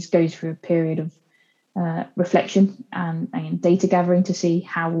categories goes through a period of reflection and data gathering to see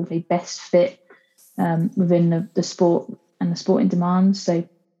how they best fit within the sport and the sporting demands. So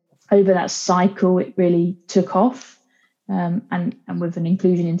over that cycle, it really took off, and with an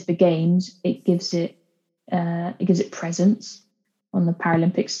inclusion into the games, it gives it presence on the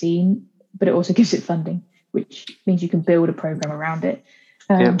Paralympic scene, but it also gives it funding, which means you can build a program around it.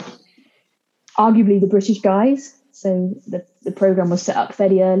 Arguably the British guys, so the program was set up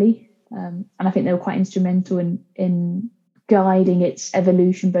fairly early, and I think they were quite instrumental in guiding its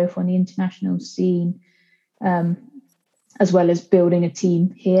evolution both on the international scene as well as building a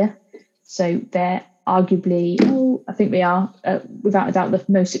team here. So they're arguably, I think they are without a doubt the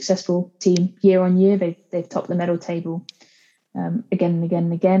most successful team year on year. They've topped the medal table again and again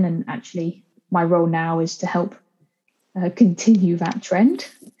and again, and actually my role now is to help continue that trend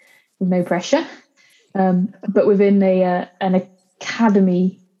with no pressure, but within an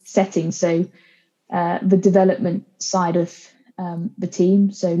academy setting. So the development side of the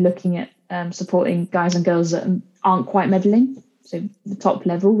team, so looking at supporting guys and girls that aren't quite medaling, so the top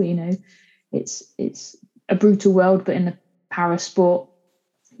level. It's a brutal world, but in the para sport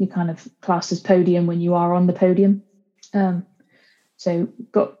you kind of class as podium when you are on the podium. So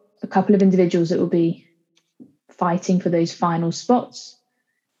got a couple of individuals that will be fighting for those final spots,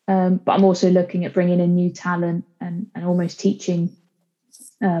 but I'm also looking at bringing in new talent and almost teaching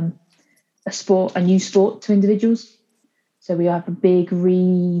a new sport to individuals. So we have a big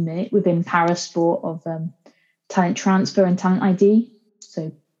remit within para sport of talent transfer and talent ID.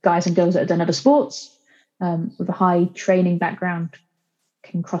 So guys and girls that have done other sports with a high training background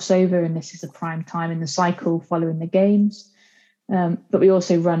can cross over, and this is a prime time in the cycle following the games. But we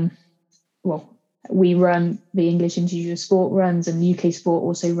also run the English Institute of Sport runs, and UK Sport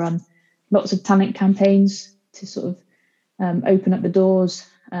also run lots of talent campaigns to sort of open up the doors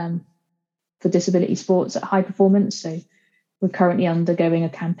for disability sports at high performance. So we're currently undergoing a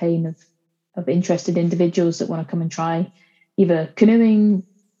campaign of interested individuals that want to come and try either canoeing,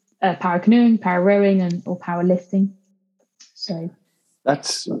 para canoeing, para rowing, or power lifting. So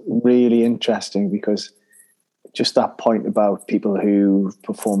that's really interesting, because just that point about people who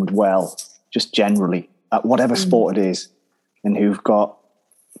performed well, just generally at whatever sport it is, and who've got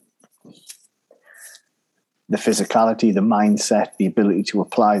the physicality, the mindset, the ability to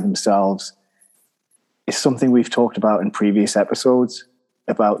apply themselves, is something we've talked about in previous episodes,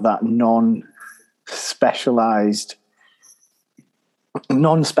 about that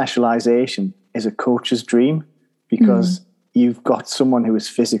non-specialization is a coach's dream, because you've got someone who is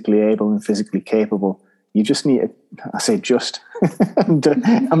physically able and physically capable. You just need to, I say just, I'm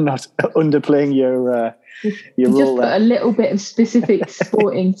not underplaying your role just put there. a little bit of specific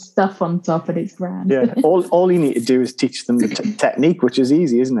sporting stuff on top and it's grand. Yeah, all you need to do is teach them the technique, which is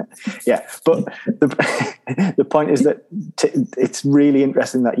easy, isn't it? Yeah, but the point is that it's really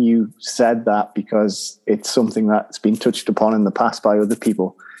interesting that you said that, because it's something that's been touched upon in the past by other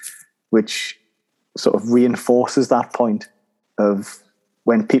people, which sort of reinforces that point of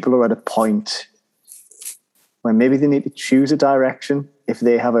when people are at a point when maybe they need to choose a direction. If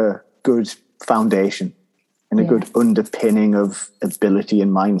they have a good foundation and a good underpinning of ability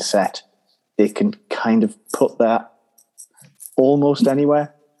and mindset, they can kind of put that almost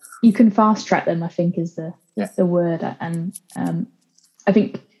anywhere. You can fast track them, I think, is the word. And I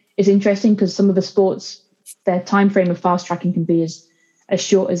think it's interesting because some of the sports, their time frame of fast tracking can be as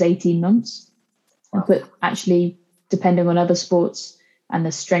short as 18 months. Wow. But actually, depending on other sports and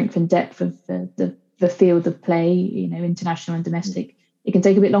the strength and depth of the field of play, international and domestic, it can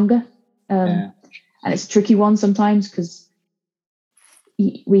take a bit longer. And it's a tricky one sometimes because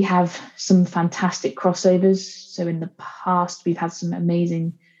we have some fantastic crossovers. So in the past, we've had some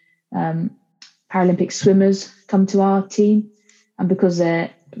amazing Paralympic swimmers come to our team, and because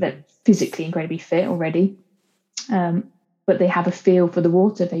they're physically incredibly fit already, but they have a feel for the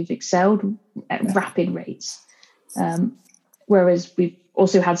water, they've excelled at rapid rates. Whereas we've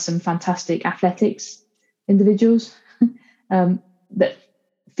also had some fantastic athletics individuals that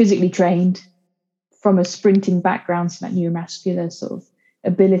physically trained from a sprinting background, so that neuromuscular sort of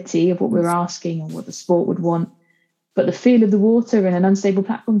ability of what we're asking and what the sport would want. But the feel of the water in an unstable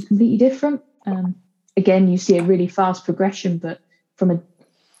platform is completely different. Again, you see a really fast progression, but from a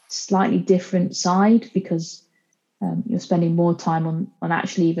slightly different side, because you're spending more time on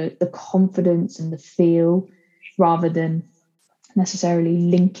actually the confidence and the feel, rather than necessarily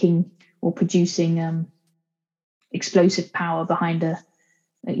linking or producing explosive power behind a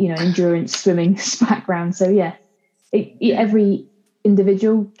endurance swimming background. So every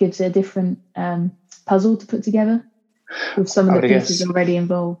individual gives a different puzzle to put together with some of the pieces already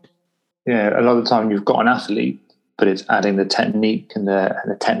involved. Yeah, a lot of the time you've got an athlete, but it's adding the technique and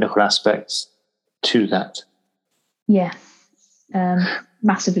the technical aspects to that. Yeah,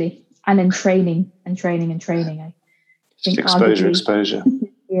 massively. And then training. I think exposure.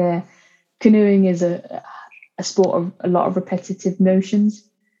 Yeah, canoeing is a sport of a lot of repetitive motions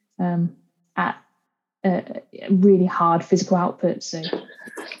at a really hard physical output. So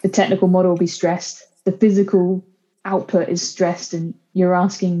the technical model will be stressed, the physical output is stressed, and you're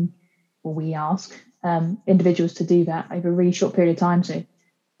asking, or we ask individuals to do that over a really short period of time. So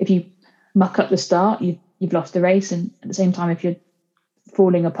if you muck up the start, you've lost the race, and at the same time, if you're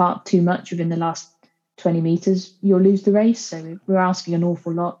falling apart too much within the last 20 meters, you'll lose the race. So we're asking an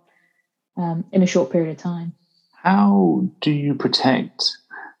awful lot in a short period of time. How do you protect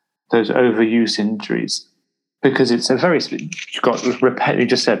those overuse injuries? Because it's you've got you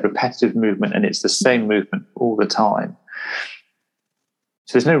just said repetitive movement, and it's the same movement all the time.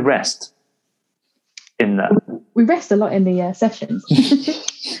 So there's no rest in that. We rest a lot in the sessions.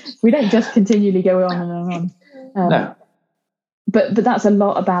 We don't just continually go on and on. No. But that's a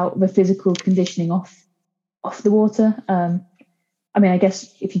lot about the physical conditioning off the water. I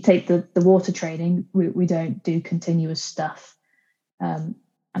guess if you take the water training, we don't do continuous stuff. And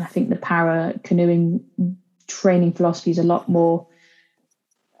I think the para canoeing training philosophy is a lot more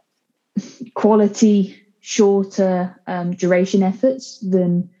quality, shorter duration efforts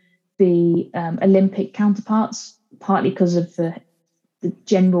than the Olympic counterparts, partly because of the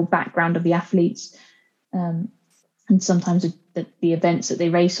general background of the athletes. And sometimes the events that they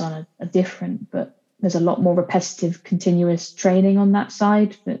race on are different, but there's a lot more repetitive, continuous training on that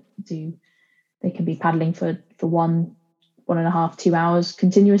side. They can be paddling for 1.5, 2 hours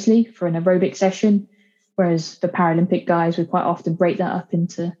continuously for an aerobic session. Whereas the Paralympic guys, we quite often break that up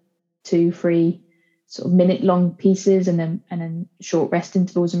into 2-3 sort of minute-long pieces, and then short rest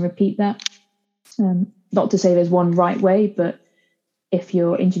intervals, and repeat that. Not to say there's one right way, but if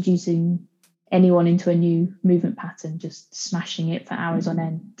you're introducing anyone into a new movement pattern, just smashing it for hours on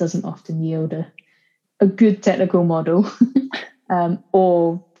end doesn't often yield a good technical model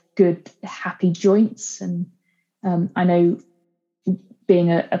or good happy joints. And I know,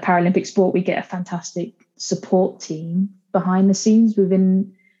 being a Paralympic sport, we get a fantastic support team behind the scenes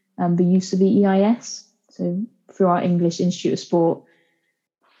within the use of the EIS. So through our English Institute of Sport,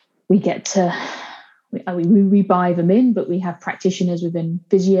 we get to we buy them in, but we have practitioners within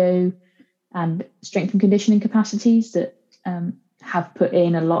physio and strength and conditioning capacities that have put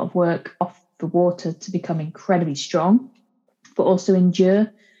in a lot of work off the water to become incredibly strong, but also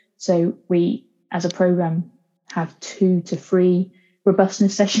endure. So we, as a program, have 2 to 3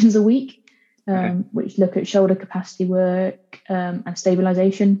 robustness sessions a week, which look at shoulder capacity work and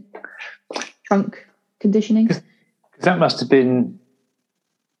stabilization, trunk conditioning. That must have been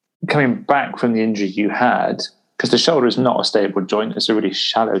coming back from the injury you had, because the shoulder is not a stable joint, it's a really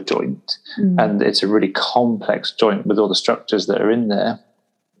shallow joint, and it's a really complex joint with all the structures that are in there.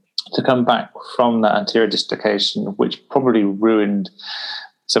 To come back from that anterior dislocation, which probably ruined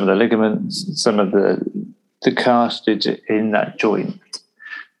some of the ligaments, some of the cartilage in that joint,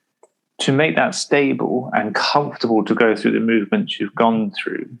 to make that stable and comfortable to go through the movements you've gone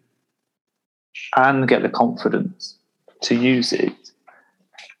through and get the confidence to use it,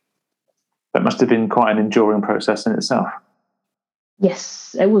 that must have been quite an enduring process in itself.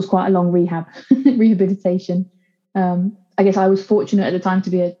 Yes, it was quite a long rehabilitation. I guess I was fortunate at the time to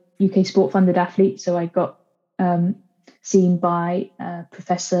be a UK sport funded athlete, so I got seen by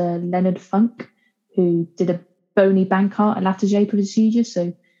Professor Leonard Funk, who did a bony Bankart and Latarjet procedure.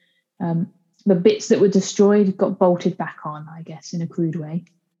 So the bits that were destroyed got bolted back on, I guess, in a crude way,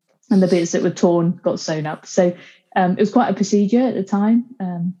 and the bits that were torn got sewn up. So it was quite a procedure at the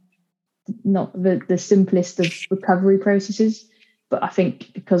time. Not the simplest of recovery processes, but I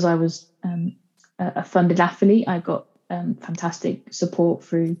think because I was a funded athlete, I got fantastic support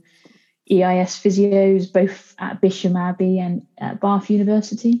through EIS physios, both at Bisham Abbey and at Bath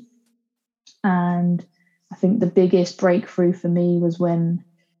University. And I think the biggest breakthrough for me was when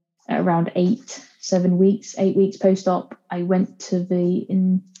around 8 weeks post-op, I went to the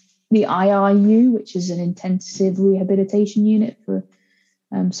IRU, which is an intensive rehabilitation unit for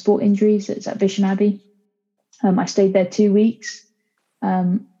sport injuries. It's at Bisham Abbey. I stayed there 2 weeks,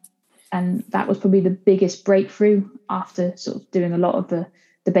 and that was probably the biggest breakthrough after sort of doing a lot of the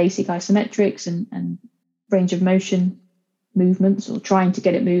basic isometrics and range of motion movements, or trying to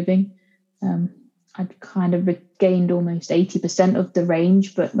get it moving. I'd kind of regained almost 80% of the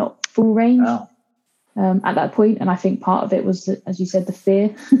range, but not full range. Wow. At that point. And I think part of it was, as you said, the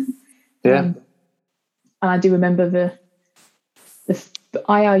fear. Yeah. And I do remember the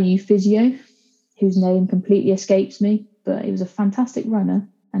IRU physio, whose name completely escapes me, but he was a fantastic runner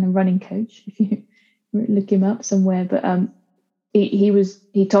and a running coach, if you look him up somewhere. But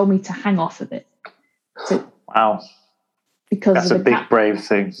he told me to hang off of it. So, wow. Because that's a big brave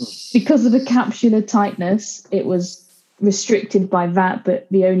thing. Because of the capsular tightness, it was restricted by that, but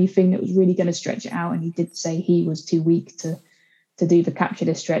the only thing that was really going to stretch it out, and he did say he was too weak to do the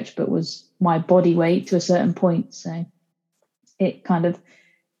capsular stretch, but was my body weight to a certain point. So it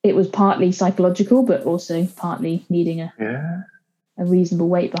was partly psychological, but also partly needing a reasonable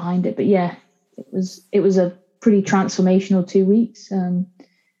weight behind it. But yeah, it was a pretty transformational 2 weeks. And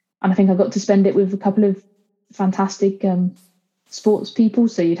I think I got to spend it with a couple of fantastic sports people.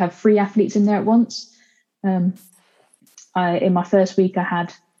 So you'd have 3 athletes in there at once. In my first week, I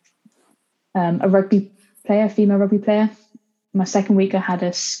had a female rugby player. My second week, I had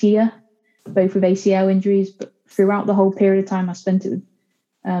a skier, both with ACL injuries. But throughout the whole period of time, I spent it with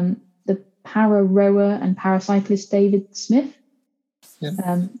the para rower and paracyclist David Smith,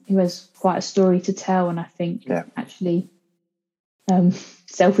 who has quite a story to tell. And I think actually,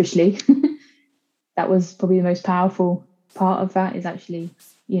 selfishly, that was probably the most powerful part of that, is actually,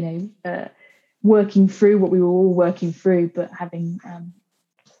 working through what we were all working through, but having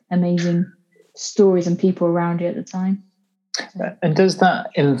amazing stories and people around you at the time. So. And does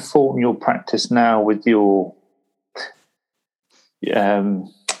that inform your practice now with your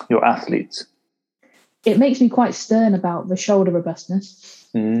athletes? It makes me quite stern about the shoulder robustness.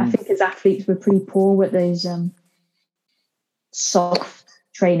 I think as athletes, we're pretty poor with those soft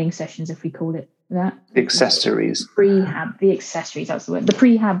training sessions, if we call it that. Accessories. Prehab, the accessories, that's the word. The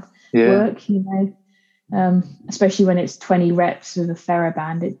prehab work, especially when it's 20 reps with a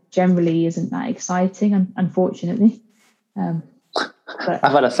TheraBand, it generally isn't that exciting, unfortunately. But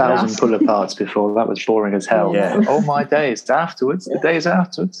I've had 1,000 pull-aparts before. That was boring as hell. Yeah. Oh, my days afterwards, the days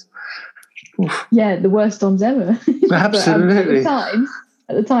afterwards. Oof. Yeah, the worst DOMs ever. Absolutely. But,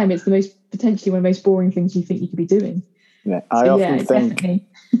 at the time, it's potentially one of the most boring things you think you could be doing. Yeah, I often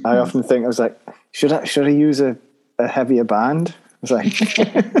think I was like, should I use a heavier band? I was like,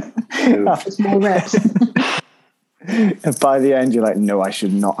 just more reps. And by the end, you're like, no, I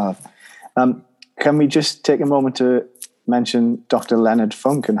should not have. Can we just take a moment to mention Dr. Leonard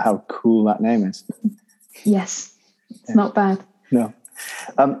Funk and how cool that name is? Yes, it's not bad. No.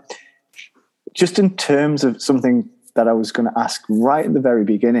 Just in terms of something that I was going to ask right at the very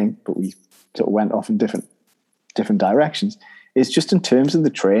beginning, but we sort of went off in different directions. is just in terms of the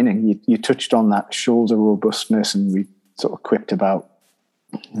training. You touched on that shoulder robustness, and we sort of quipped about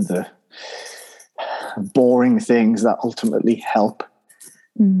the boring things that ultimately help.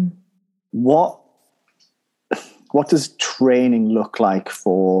 What does training look like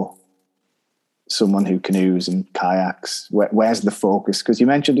for someone who canoes and kayaks? Where's the focus? Because you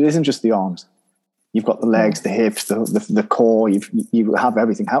mentioned it isn't just the arms. You've got the legs, the hips, the core. You have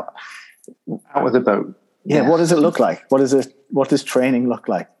everything. How out with the boat? Yeah. What does it look like? What does training look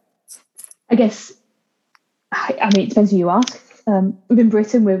like? I guess. I mean, it depends who you ask. Within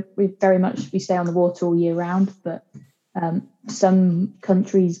Britain, we stay on the water all year round, but some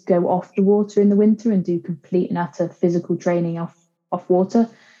countries go off the water in the winter and do complete and utter physical training off water,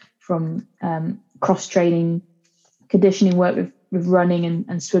 from cross training, conditioning work with running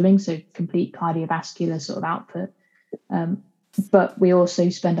and swimming, so complete cardiovascular sort of output. But we also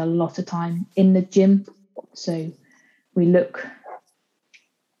spend a lot of time in the gym, so we look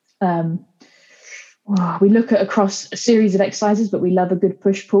at across a series of exercises, but we love a good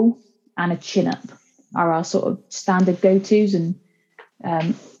push pull and a chin up are our sort of standard go-tos, and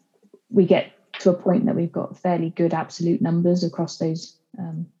we get to a point that we've got fairly good absolute numbers across those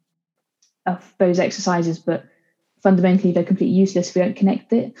exercises, but fundamentally they're completely useless if we don't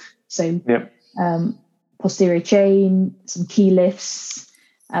connect it. So posterior chain, some key lifts,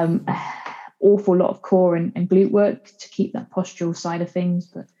 awful lot of core and glute work to keep that postural side of things,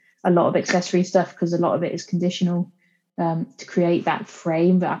 but a lot of accessory stuff because a lot of it is conditional to create that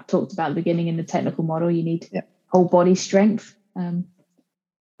frame that I've talked about at the beginning in the technical model. You need whole body strength.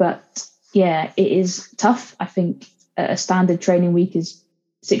 But yeah, it is tough. I think a standard training week is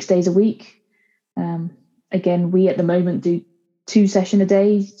 6 days a week. Again, we at the moment do 2 sessions a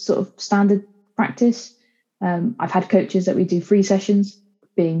day, sort of standard practice. I've had coaches that we do 3 sessions,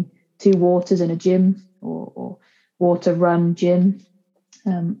 being 2 waters and a gym, or water, run, gym.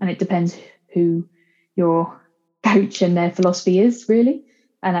 And it depends who your coach and their philosophy is, really,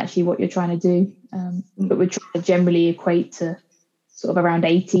 and actually what you're trying to do. But we're trying to generally equate to sort of around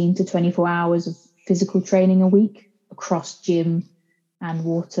 18 to 24 hours of physical training a week across gym and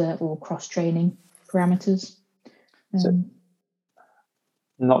water or cross training parameters. So,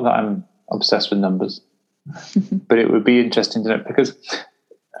 not that I'm obsessed with numbers, but it would be interesting to know, because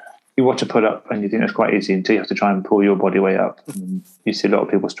you watch a pull up and you think it's quite easy until you have to try and pull your body weight up. And you see a lot of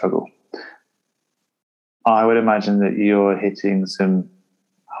people struggle. I would imagine that you're hitting some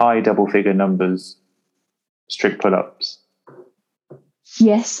high double figure numbers, strict pull ups.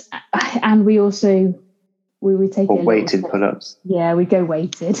 Yes, and we also we take or weighted pull ups. Yeah, we go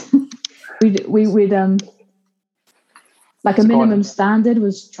weighted. we would like a minimum standard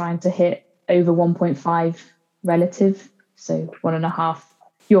was trying to hit over 1.5 relative, so 1.5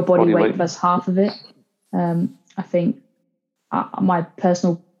 your body weight plus half of it. I think my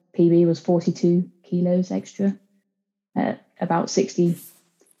personal PB was 42 kilos extra, about 60,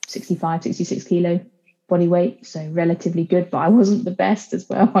 65, 66 kilo body weight, so relatively good, but I wasn't the best as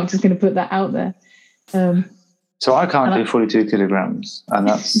well. I'm just going to put that out there. So I can't do 42 kilograms, and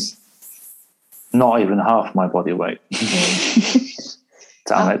that's not even half my body weight.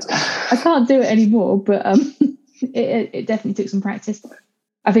 Damn it. I can't do it anymore, but it definitely took some practice.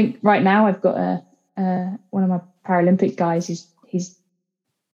 I think right now I've got one of my Paralympic guys,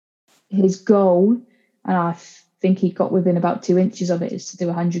 his goal, and I think he got within about 2 inches of it, is to do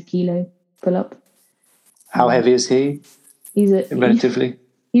 100 kilo pull up. How heavy is he? He's relatively.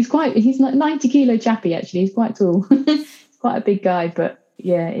 He's 90 kilo chappy, actually. He's quite tall. He's quite a big guy, but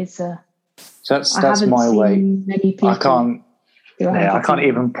yeah, it's So that's my weight. I can't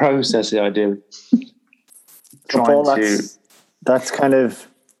even process the idea of trying That's kind of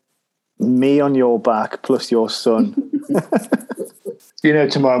me on your back plus your son.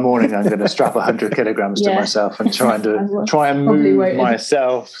 Tomorrow morning I'm going to strap 100 kilograms to myself and try and move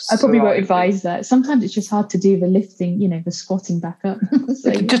myself. I probably won't advise that. Sometimes it's just hard to do the lifting, the squatting back up.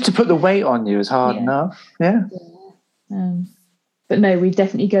 Just to put the weight on you is hard enough. Yeah. But no, we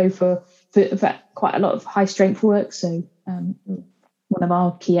definitely go for quite a lot of high strength work. So one of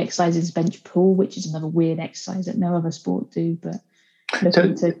our key exercises is bench pull, which is another weird exercise that no other sport do, but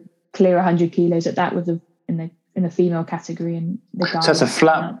looking to clear 100 kilos at that in the female category, and the guy. So it's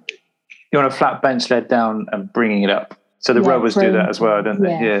you want a flat bench led down and bringing it up. So the rowers do that as well, don't they?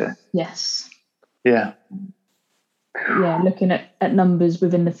 Yeah. Yes. Yeah. Yeah, looking at numbers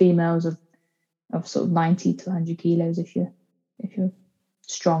within the females of sort of 90 to 100 kilos if you're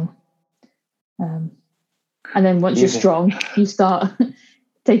strong. And then once you're strong, you start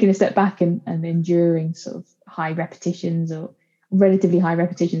taking a step back and enduring sort of high repetitions or relatively high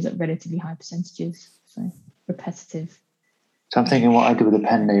repetitions at relatively high percentages. So repetitive So I'm thinking what I do with a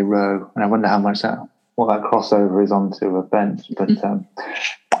penne row, and I wonder how much what that crossover is onto a bench. But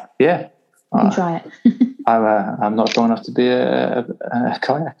yeah, You can try it. I'm not strong enough to be a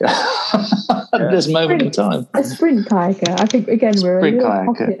kayaker at this moment in time. A sprint kayaker. I think again we're a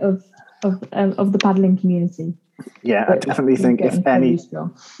little pocket of the paddling community. Yeah, I definitely think if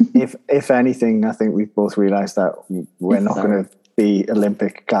anything, I think we've both realised that we're not going to be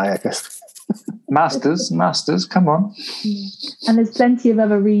Olympic kayakers. Masters, come on. Yeah. And there's plenty of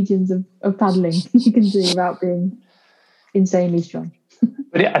other regions of paddling you can do without being insanely strong.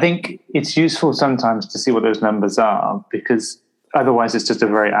 But I think it's useful sometimes to see what those numbers are, because otherwise it's just a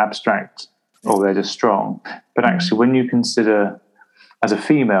very abstract, or they're just strong. But actually, when you consider as a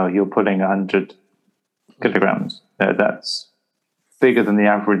female, you're pulling 100 kilograms, that's bigger than the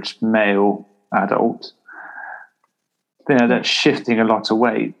average male adult. That's shifting a lot of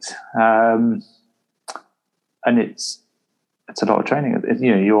weight, and it's a lot of training.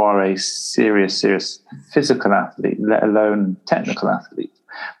 You are a serious physical athlete, let alone technical athlete.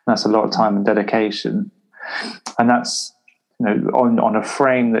 That's a lot of time and dedication, and that's on a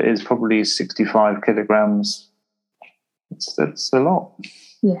frame that is probably 65 kilograms. It's a lot.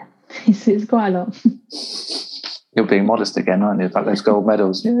 Yeah, it's quite a lot. You're being modest again, aren't you? Like those gold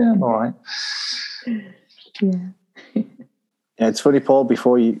medals. Yeah, I'm all right. Yeah. Yeah, it's funny, Paul.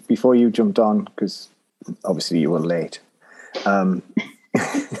 Before you jumped on, because obviously you were late.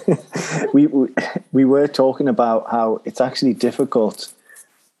 We were talking about how it's actually difficult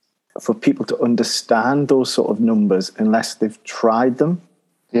for people to understand those sort of numbers unless they've tried them,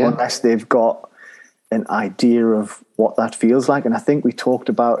 unless they've got an idea of what that feels like. And I think we talked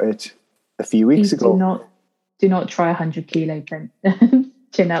about it a few weeks ago. Do not try 100 kilo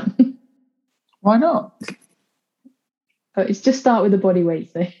chin up. Why not? Oh, it's just start with the body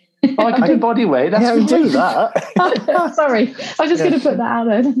weight thing. I can do body weight. That's we do that. Sorry, I was just going to put that out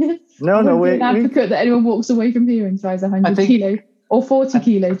there. No, we're an advocate that anyone walks away from here and tries 100 kilo or 40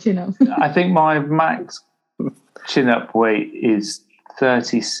 kilo chin up. I think my max chin up weight is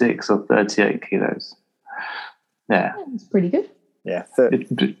 36 or 38 kilos. Yeah, that's pretty good. Yeah,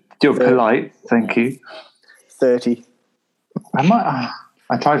 you're polite. Thank you. 30.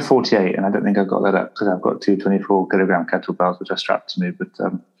 I tried 48, and I don't think I got that up because I've got two 24-kilogram kettlebells which are strapped to me. But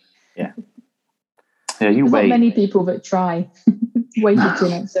yeah, you There's wait. Not many people that try weighted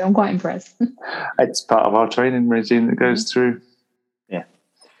chin up, so I'm quite impressed. It's part of our training regime that goes through. Yeah,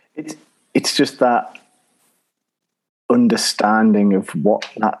 it's just that understanding of what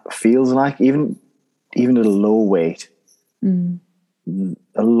that feels like, even at a low weight.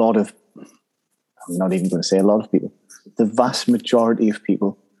 A lot of, I'm not even going to say a lot of people, the vast majority of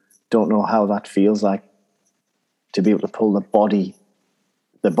people don't know how that feels like, to be able to pull the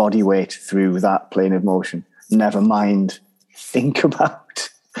body weight through that plane of motion. Never mind think about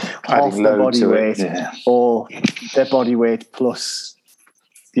half the body weight or their body weight plus,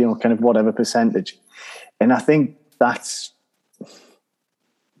 kind of whatever percentage. And I think that's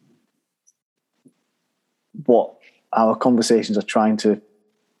what our conversations are trying to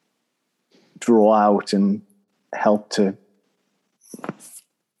draw out and help to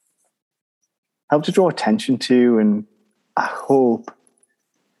draw attention to. And I hope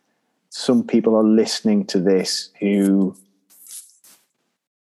some people are listening to this who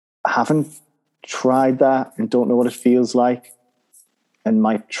haven't tried that and don't know what it feels like and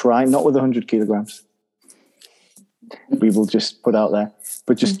might try, not with 100 kilograms. We will just put out there,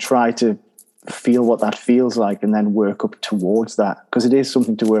 but just try to feel what that feels like and then work up towards that, because it is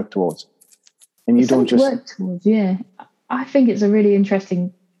something to work towards. And you don't just work towards. Yeah, I think it's a really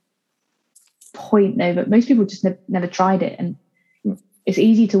interesting point, though. But most people just never tried it, and it's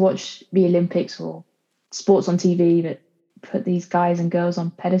easy to watch the Olympics or sports on TV that put these guys and girls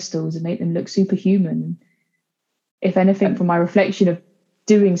on pedestals and make them look superhuman. And if anything, from my reflection of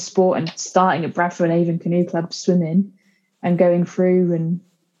doing sport and starting at Bradford Avon Canoe Club swimming and going through, and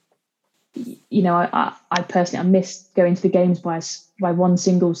I personally missed going to the games by one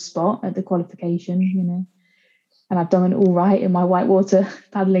single spot at the qualification, and I've done it all right in my whitewater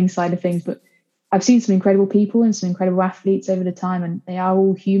paddling side of things, but I've seen some incredible people and some incredible athletes over the time, and they are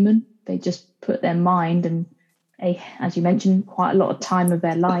all human. They just put their mind and, as you mentioned, quite a lot of time of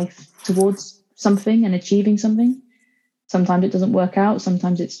their life towards something and achieving something. Sometimes it doesn't work out,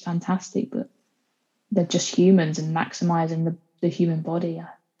 sometimes it's fantastic, but they're just humans and maximizing the human body.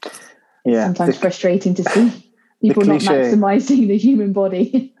 Yeah, sometimes frustrating to see people not maximizing the human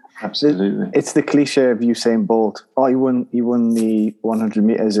body. Absolutely. It's the cliche of Usain Bolt. Oh, he won the 100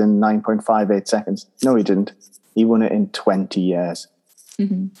 meters in 9.58 seconds. No, he didn't. He won it in 20 years.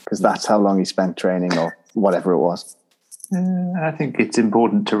 Because that's how long he spent training or whatever it was. I think it's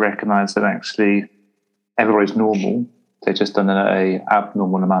important to recognise that actually everybody's normal. They've just done an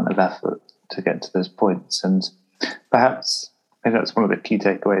abnormal amount of effort to get to those points. And perhaps maybe that's one of the key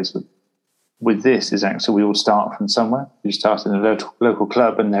takeaways with this is actually we all start from somewhere. You start in a local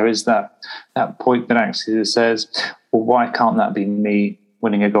club, and there is that point that actually says, well, why can't that be me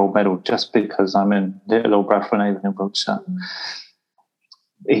winning a gold medal just because I'm in little old Bradford in Wiltshire?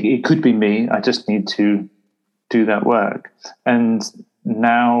 It could be me. I just need to do that work. And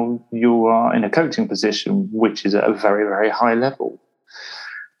now you are in a coaching position, which is at a very, very high level.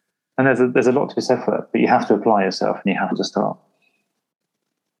 And there's a lot to be said for that, but you have to apply yourself and you have to start.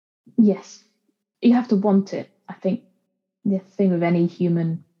 Yes. You have to want it. I think the thing with any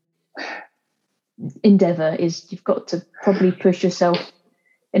human endeavour is you've got to probably push yourself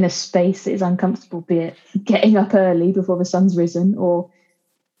in a space that is uncomfortable, be it getting up early before the sun's risen or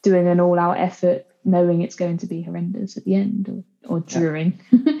doing an all-out effort knowing it's going to be horrendous at the end or during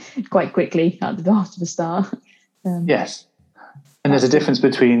quite quickly after the start. Yes. And there's a difference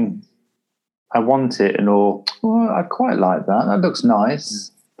between I want it and I quite like that. That looks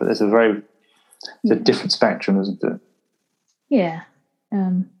nice. But there's a different spectrum, isn't it? Yeah.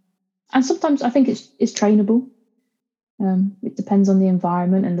 And sometimes I think it's trainable. It depends on the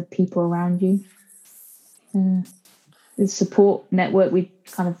environment and the people around you. The support network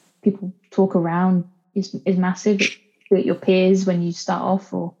people talk around is massive. Be it your peers when you start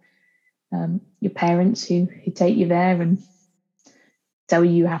off or your parents who take you there and tell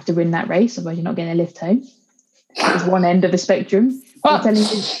you have to win that race, otherwise you're not getting a lift home. It's one end of the spectrum.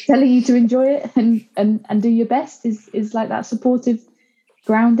 Telling you to enjoy it and do your best is like that supportive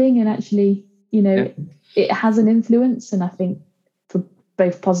grounding, and actually, it has an influence. And I think for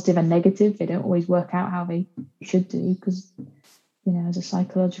both positive and negative, they don't always work out how they should do, because as a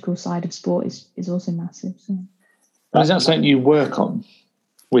psychological side of sport is also massive. So. And is that something you work on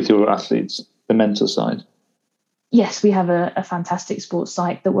with your athletes, the mental side? Yes, we have a fantastic sports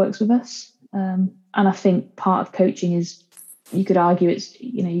psych that works with us. And I think part of coaching is, you could argue it's,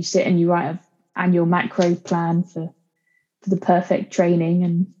 you sit and you write an annual macro plan for the perfect training,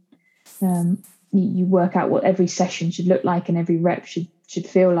 and you work out what every session should look like and every rep should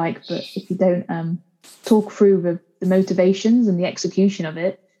feel like. But if you don't talk through the motivations and the execution of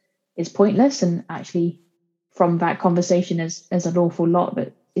it, it's pointless. And actually from that conversation there's an awful lot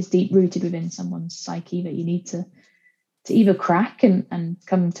that is deep rooted within someone's psyche that you need to either crack and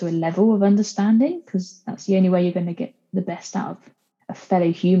come to a level of understanding, because that's the only way you're going to get the best out of a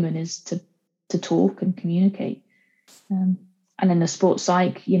fellow human, is to talk and communicate. And in the sports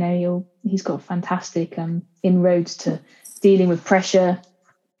psych, he's got fantastic inroads to dealing with pressure,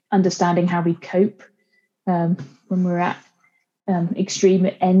 understanding how we cope when we're at extreme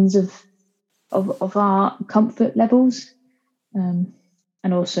ends of our comfort levels, and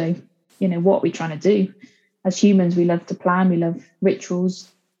also what we're trying to do. As humans, we love to plan, we love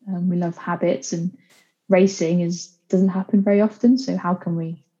rituals, we love habits, and racing doesn't happen very often. So how can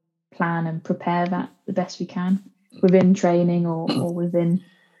we plan and prepare that the best we can within training or within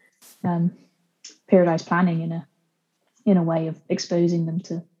periodized planning in a way of exposing them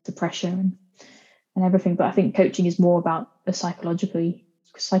to pressure and everything. But I think coaching is more about the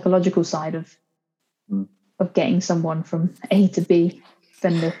psychological side of getting someone from A to B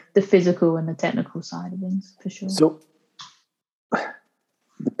than the physical and the technical side of things, for sure. So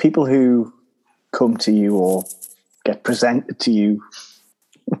the people who come to you or get presented to you,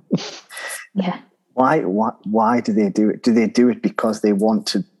 why do they do it? Do they do it because they want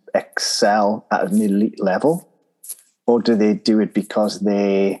to excel at an elite level, or do they do it because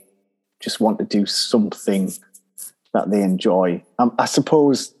they just want to do something that they enjoy? I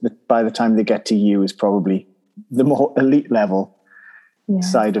suppose that by the time they get to you is probably the more elite level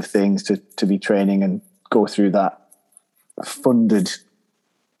side of things, to be training and go through that funded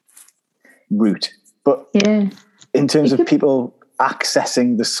route. But in terms of people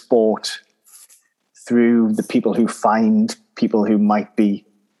accessing the sport through the people who find people who might be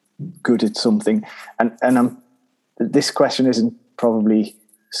good at something, and this question isn't probably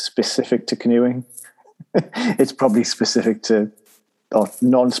specific to canoeing. It's probably specific to, or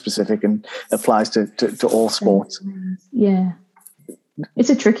non-specific, and applies to all sports. Yeah.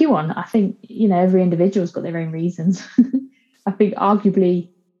 It's a tricky one. I think, every individual's got their own reasons. I think arguably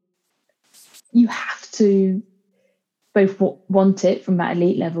you have to both want it from that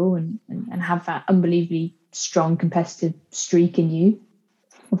elite level and have that unbelievably strong competitive streak in you.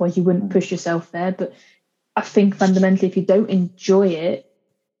 Otherwise you wouldn't push yourself there. But I think fundamentally, if you don't enjoy it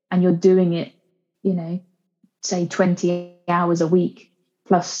and you're doing it, say 20 hours a week,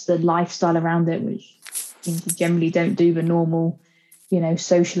 plus the lifestyle around it, which things you generally don't do, the normal,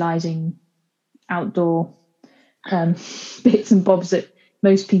 socializing, outdoor bits and bobs that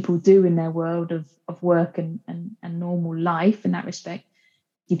most people do in their world of work and normal life. In that respect,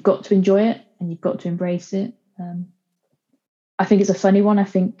 you've got to enjoy it and you've got to embrace it. I think it's a funny one. I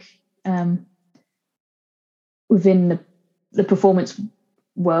think within the performance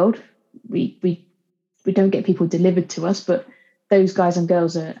world, we don't get people delivered to us, but those guys and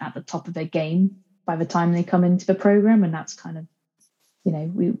girls are at the top of their game by the time they come into the program, and that's kind of,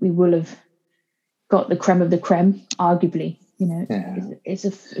 we will have got the creme of the creme, arguably.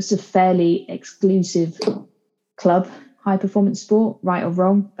 It's a fairly exclusive club, high performance sport, right or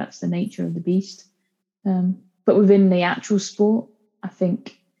wrong. That's the nature of the beast. But within the actual sport, I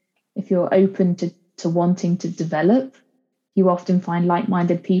think if you're open to wanting to develop, you often find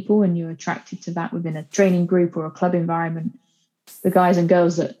like-minded people and you're attracted to that within a training group or a club environment. The guys and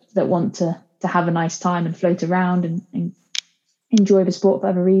girls that want to have a nice time and float around and enjoy the sport for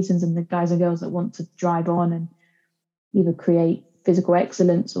other reasons, and the guys and girls that want to drive on and either create physical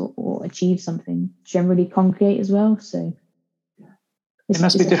excellence or achieve something generally congregate as well. So it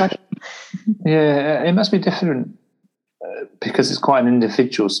must be different. Yeah, it must be different because it's quite an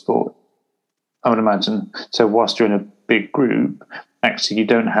individual sport, I would imagine. So whilst you're in a big group, actually you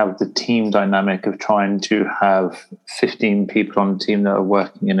don't have the team dynamic of trying to have 15 people on the team that are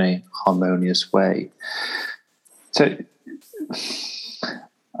working in a harmonious way. So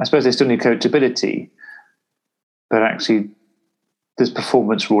I suppose they still need coachability, but actually does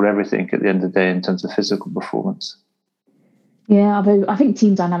performance rule everything at the end of the day in terms of physical performance? Yeah, although I think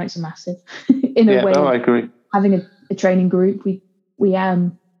team dynamics are massive in a way. I agree. Having a training group, we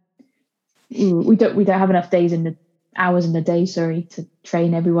don't have enough hours in the day, to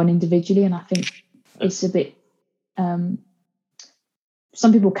train everyone individually, and I think it's a bit. Some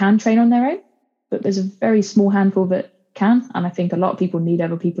people can train on their own, but there's a very small handful that can, and I think a lot of people need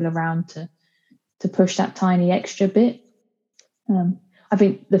other people around to push that tiny extra bit. I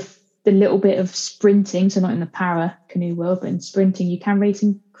think the little bit of sprinting, so not in the para canoe world, but in sprinting, you can race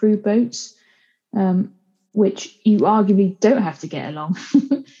in crew boats, which you arguably don't have to get along.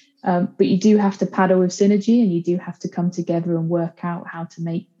 But you do have to paddle with synergy, and you do have to come together and work out how to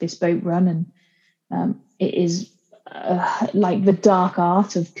make this boat run. And it is like the dark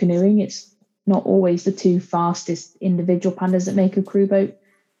art of canoeing. It's not always the two fastest individual paddlers that make a crew boat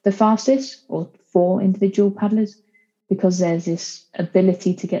the fastest, or 4 individual paddlers, because there's this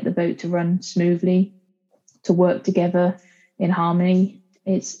ability to get the boat to run smoothly, to work together in harmony.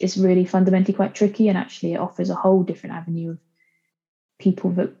 It's really fundamentally quite tricky, and actually it offers a whole different avenue of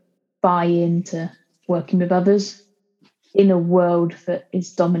people that buy into working with others in a world that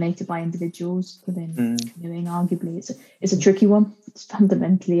is dominated by individuals within canoeing. Arguably, it's a tricky one. It's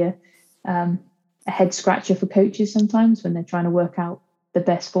fundamentally a head scratcher for coaches sometimes when they're trying to work out the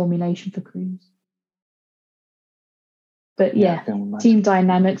best formulation for crews. But team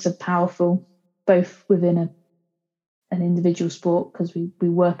dynamics are powerful, both within an individual sport, because we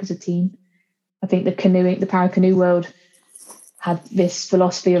work as a team. I think the para canoe world had this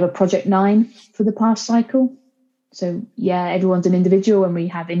philosophy of a Project 9 for the past cycle. So everyone's an individual and we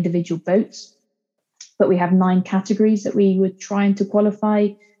have individual boats, but we have 9 categories that we were trying to qualify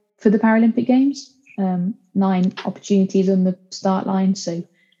for the Paralympic Games. 9 opportunities on the start line. So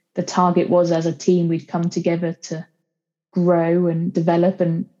the target was, as a team, we'd come together to grow and develop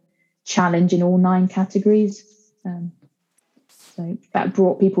and challenge in all 9 categories. So that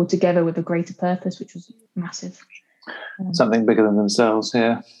brought people together with a greater purpose, which was massive. Something bigger than themselves.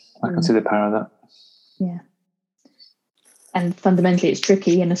 I can see the power of that. Yeah. And fundamentally, it's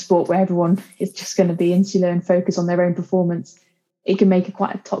tricky in a sport where everyone is just going to be insular and focus on their own performance. It can make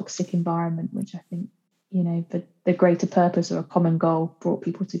quite a toxic environment, which I think, the greater purpose or a common goal brought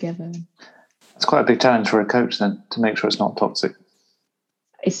people together. It's quite a big challenge for a coach then to make sure it's not toxic.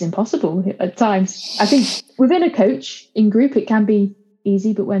 It's impossible at times. I think within a coach in group, it can be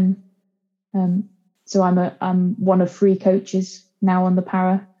easy, but when, so I'm one of 3 coaches now on the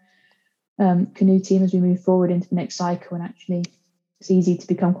para canoe team as we move forward into the next cycle, and actually it's easy to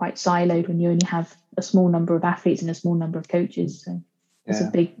become quite siloed when you only have a small number of athletes and a small number of coaches. So it's a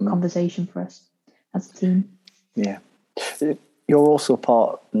big conversation for us as a team. Yeah. You're also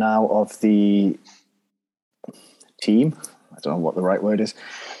part now of the team. I don't know what the right word is.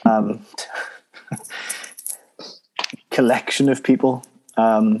 Collection of people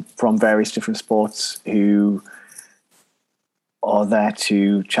from various different sports who are there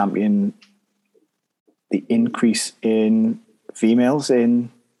to champion the increase in females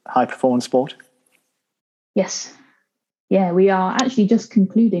in high performance sport. Yes. Yeah, we are actually just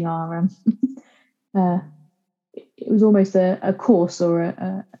concluding our it was almost a course or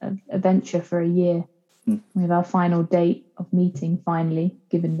a venture for a year. We have our final date of meeting finally,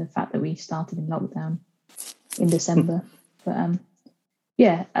 given the fact that we started in lockdown in December. But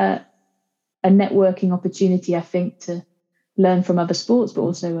a networking opportunity, I think, to learn from other sports, but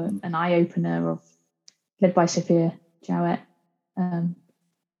also an eye-opener led by Sophia Jowett.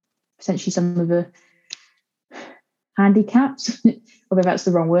 Essentially some of the handicaps, although that's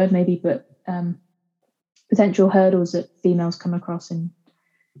the wrong word maybe, but potential hurdles that females come across in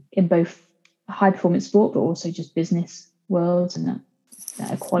both high performance sport, but also just business worlds and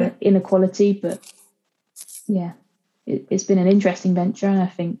that inequality. But yeah, it's been an interesting venture, and I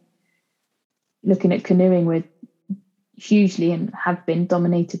think looking at canoeing, we're hugely and have been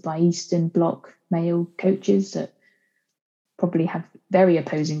dominated by Eastern Bloc male coaches that probably have very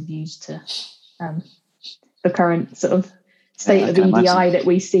opposing views to the current sort of state of EDI that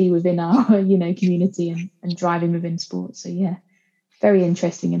we see within our community and driving within sports. So yeah, very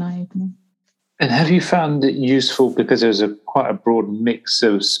interesting and eye-opening. And have you found it useful, because there's quite a broad mix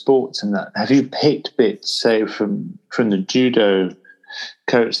of sports in that? Have you picked bits, say, from the judo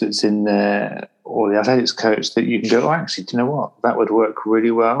coach that's in there, or the athletics coach, that you can go, oh, actually, do you know what? That would work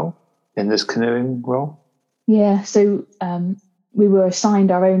really well in this canoeing role? Yeah, so we were assigned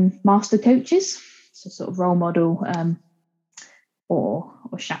our own master coaches, so sort of role model or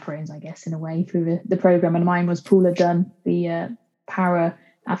chaperones, I guess, in a way, through the program. And mine was Paula Dunn, the para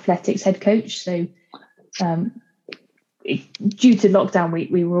athletics head coach. So due to lockdown,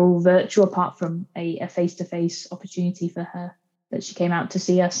 we were all virtual, apart from a face-to-face opportunity for her that she came out to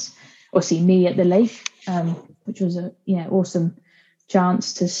see us, or see me at the lake, which was a awesome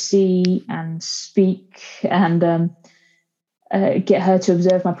chance to see and speak and get her to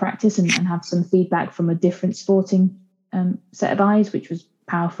observe my practice and have some feedback from a different sporting set of eyes, which was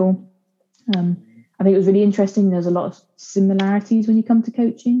powerful. I think it was really interesting. There's a lot of similarities when you come to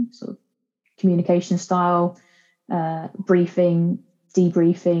coaching, sort of communication style, briefing,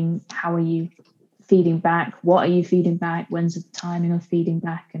 debriefing. How are you feeding back? What are you feeding back? When's the timing of feeding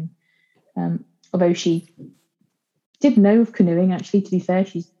back? And although she did know of canoeing, actually, to be fair,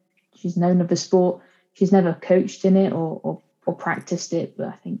 she's known of the sport. She's never coached in it or practiced it, but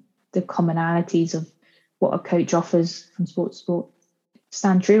I think the commonalities of what a coach offers from sport to sport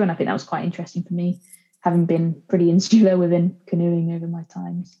stand true. And I think that was quite interesting for me, having been pretty insular within canoeing over my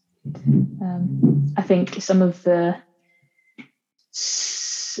times. I think some of the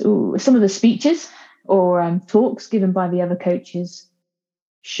speeches or talks given by the other coaches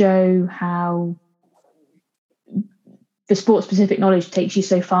show how the sport-specific knowledge takes you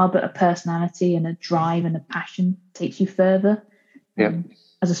so far, but a personality and a drive and a passion takes you further.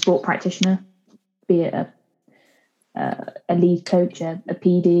 As a sport practitioner, be it a lead coach, a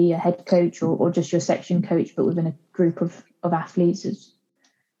PD, a head coach, or just your section coach, but within a group of athletes, is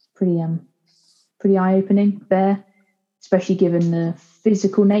pretty eye-opening there, especially given the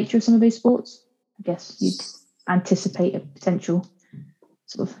physical nature of some of those sports. I guess you'd anticipate a potential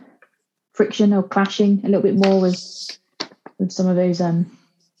sort of friction or clashing a little bit more with some of those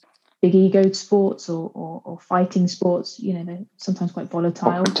big egoed sports or fighting sports. They're sometimes quite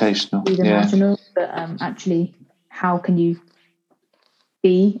volatile, confrontational, but actually, how can you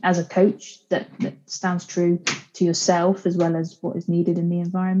be as a coach that stands true to yourself as well as what is needed in the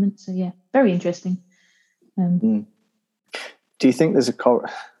environment? So yeah, very interesting. Do you think there's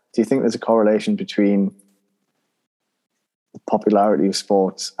a correlation between the popularity of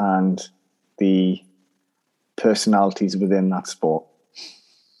sports and the personalities within that sport?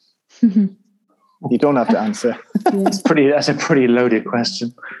 You don't have to answer. That's a pretty loaded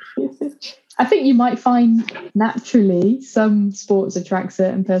question. I think you might find naturally some sports attract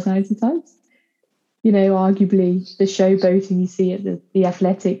certain personality types. Arguably the showboating you see at the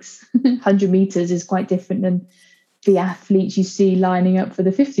athletics 100 meters is quite different than the athletes you see lining up for the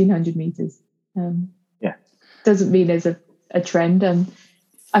 1500 meters. Doesn't mean there's a trend.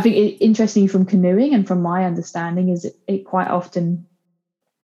 I think interesting from canoeing and from my understanding is it quite often,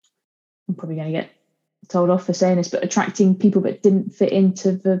 I'm probably going to get told off for saying this, but attracting people that didn't fit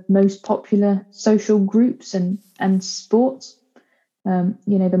into the most popular social groups and sports.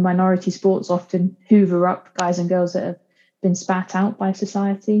 The minority sports often hoover up guys and girls that have been spat out by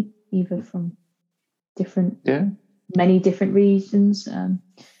society, either from many different reasons. And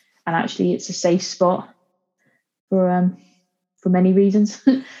actually it's a safe spot for many reasons.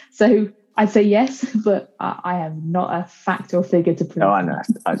 So I'd say yes, but I am not a fact or figure to prove. No, I know.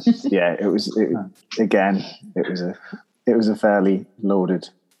 It was a fairly loaded,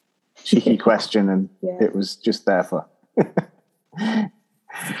 cheeky question, and it was just there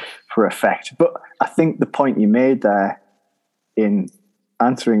for effect. But I think the point you made there in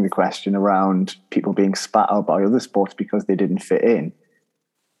answering the question around people being spat out by other sports because they didn't fit in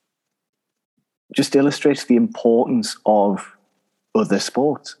just illustrates the importance of other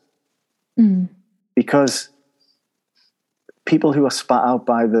sports. Because people who are spat out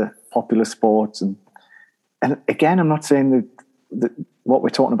by the popular sports, and again, I'm not saying that what we're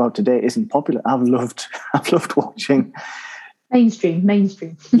talking about today isn't popular. I've loved watching mainstream.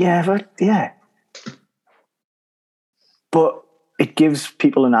 But it gives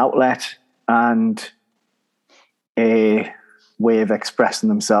people an outlet and a way of expressing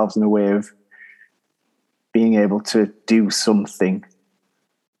themselves and a way of being able to do something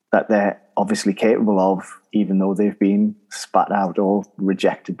that they're obviously capable of, even though they've been spat out or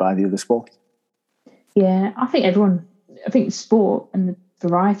rejected by the other sport. Yeah, I think sport and the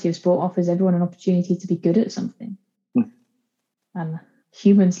variety of sport offers everyone an opportunity to be good at something. And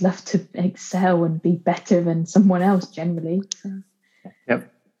humans love to excel and be better than someone else generally. So. Yep.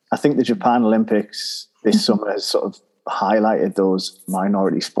 I think the Japan Olympics this summer has sort of highlighted those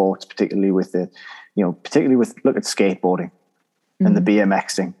minority sports, particularly with look at skateboarding and the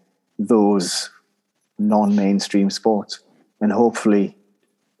BMXing, those non-mainstream sports. And hopefully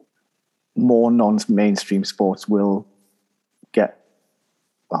more non-mainstream sports will get,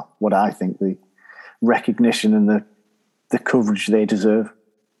 well, what I think the recognition and the coverage they deserve.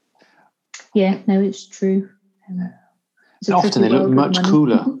 Yeah, no, it's true. Often they look much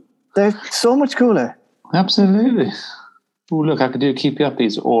cooler. They're so much cooler. Absolutely. Oh, look, I can do keepy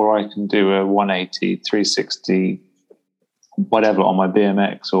uppies, or I can do a 180, 360, whatever on my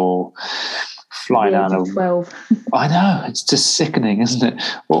BMX, or fly down a 12. I know, it's just sickening, isn't it?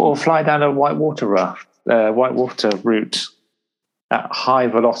 Or fly down a whitewater route at high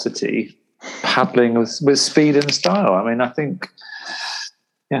velocity, paddling with speed and style. I mean, I think,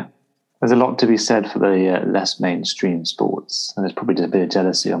 there's a lot to be said for the less mainstream sports, and there's probably just a bit of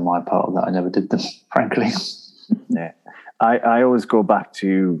jealousy on my part that I never did them, frankly. Yeah, I always go back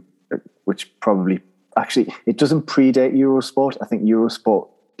to, which probably, actually, it doesn't predate Eurosport. I think Eurosport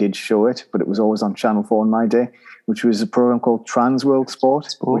did show it, but it was always on Channel 4 in my day, which was a program called Transworld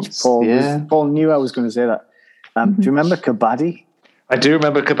Sport, which Paul knew I was going to say that. Do you remember Kabaddi? I do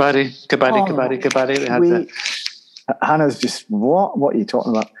remember Kabaddi. Kabaddi. Hannah's just, what are you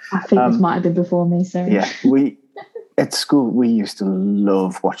talking about? I think this might have been before me, sorry. Yeah, at school, we used to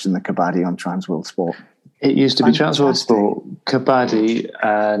love watching the Kabaddi on Transworld Sport. It used to be Transworld Sport, Kabaddi,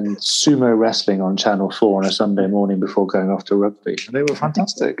 and sumo wrestling on Channel 4 on a Sunday morning before going off to rugby. And they were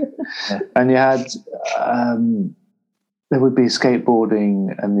fantastic. Yeah. And you had, there would be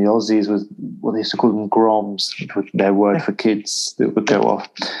skateboarding, and the Aussies was what they used to call them groms, which was their word for kids that would go off.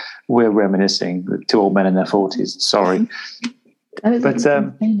 We're reminiscing, the two old men in their 40s. Sorry. But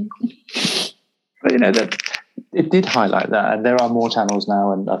that it did highlight that, and there are more channels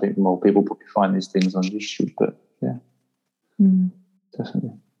now, and I think more people probably find these things on YouTube. But yeah,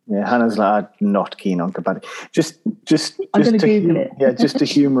 definitely. Yeah, Hannah's like, I'm not keen on Kabaddi. Just I'm going to Google it. Yeah, just to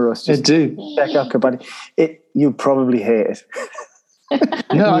humour us. Just do check out Kabaddi. You'll probably hate it.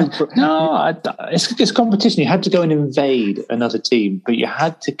 It's competition. You had to go and invade another team, but you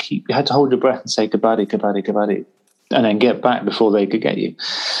had to hold your breath and say Kabaddi, Kabaddi, Kabaddi, and then get back before they could get you.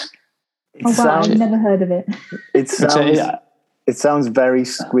 I've never heard of it. It sounds very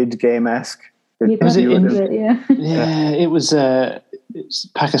Squid Game-esque. It was it's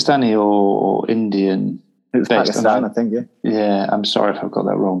Pakistani or Indian. It was Pakistan, I think. Yeah, I'm sorry if I've got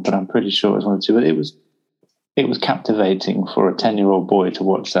that wrong, but I'm pretty sure it was one of the two. But it was captivating for a 10-year-old boy to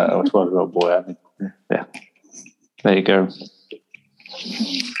watch that, or a 12-year-old boy. I mean, yeah. There you go.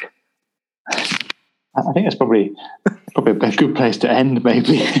 I think that's probably a good place to end,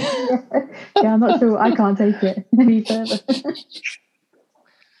 maybe. Yeah, I'm not sure. I can't take it any further.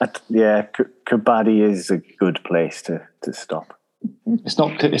 Kabaddi is a good place to stop. It's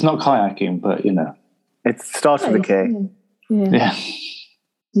not kayaking, but it starts with a K. Yeah.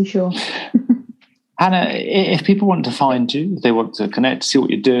 You sure? Hannah, if people want to find you, if they want to connect, see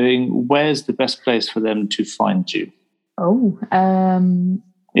what you're doing, where's the best place for them to find you?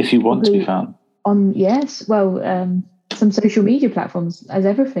 If you want to be found. Some social media platforms as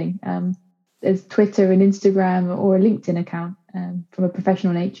everything. There's Twitter and Instagram or a LinkedIn account from a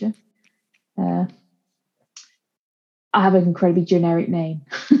professional nature. I have an incredibly generic name,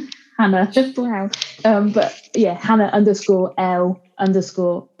 Hannah Brown. But yeah, Hannah_L_Brown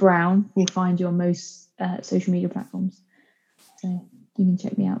will find you on most social media platforms. So you can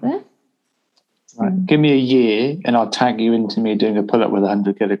check me out there. Right. Give me a year and I'll tag you into me doing a pull-up with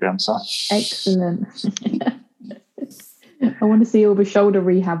 100 kilograms on. Excellent. I want to see all the shoulder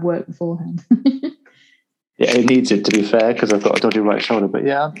rehab work beforehand. Yeah, it needs it, to be fair, because I've got a dodgy right shoulder. But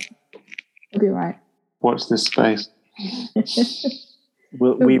yeah, It'll be all right. Watch this space.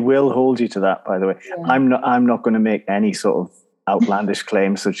 We will hold you to that, by the way. Yeah. I'm not going to make any sort of outlandish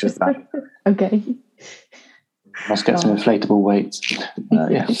claims such as that. Okay. Must get some inflatable weights.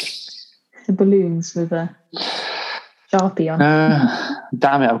 Yeah. The balloons with a Sharpie on.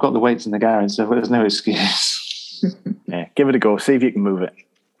 Damn it, I've got the weights in the garage, so there's no excuse. Yeah, give it a go. See if you can move it.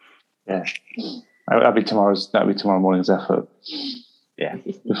 Yeah. That'll be tomorrow morning's effort. Yeah.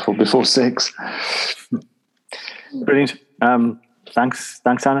 Before 6. Brilliant. Thanks,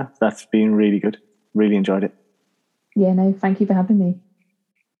 Hannah. That's been really good. Really enjoyed it. Yeah, no, thank you for having me.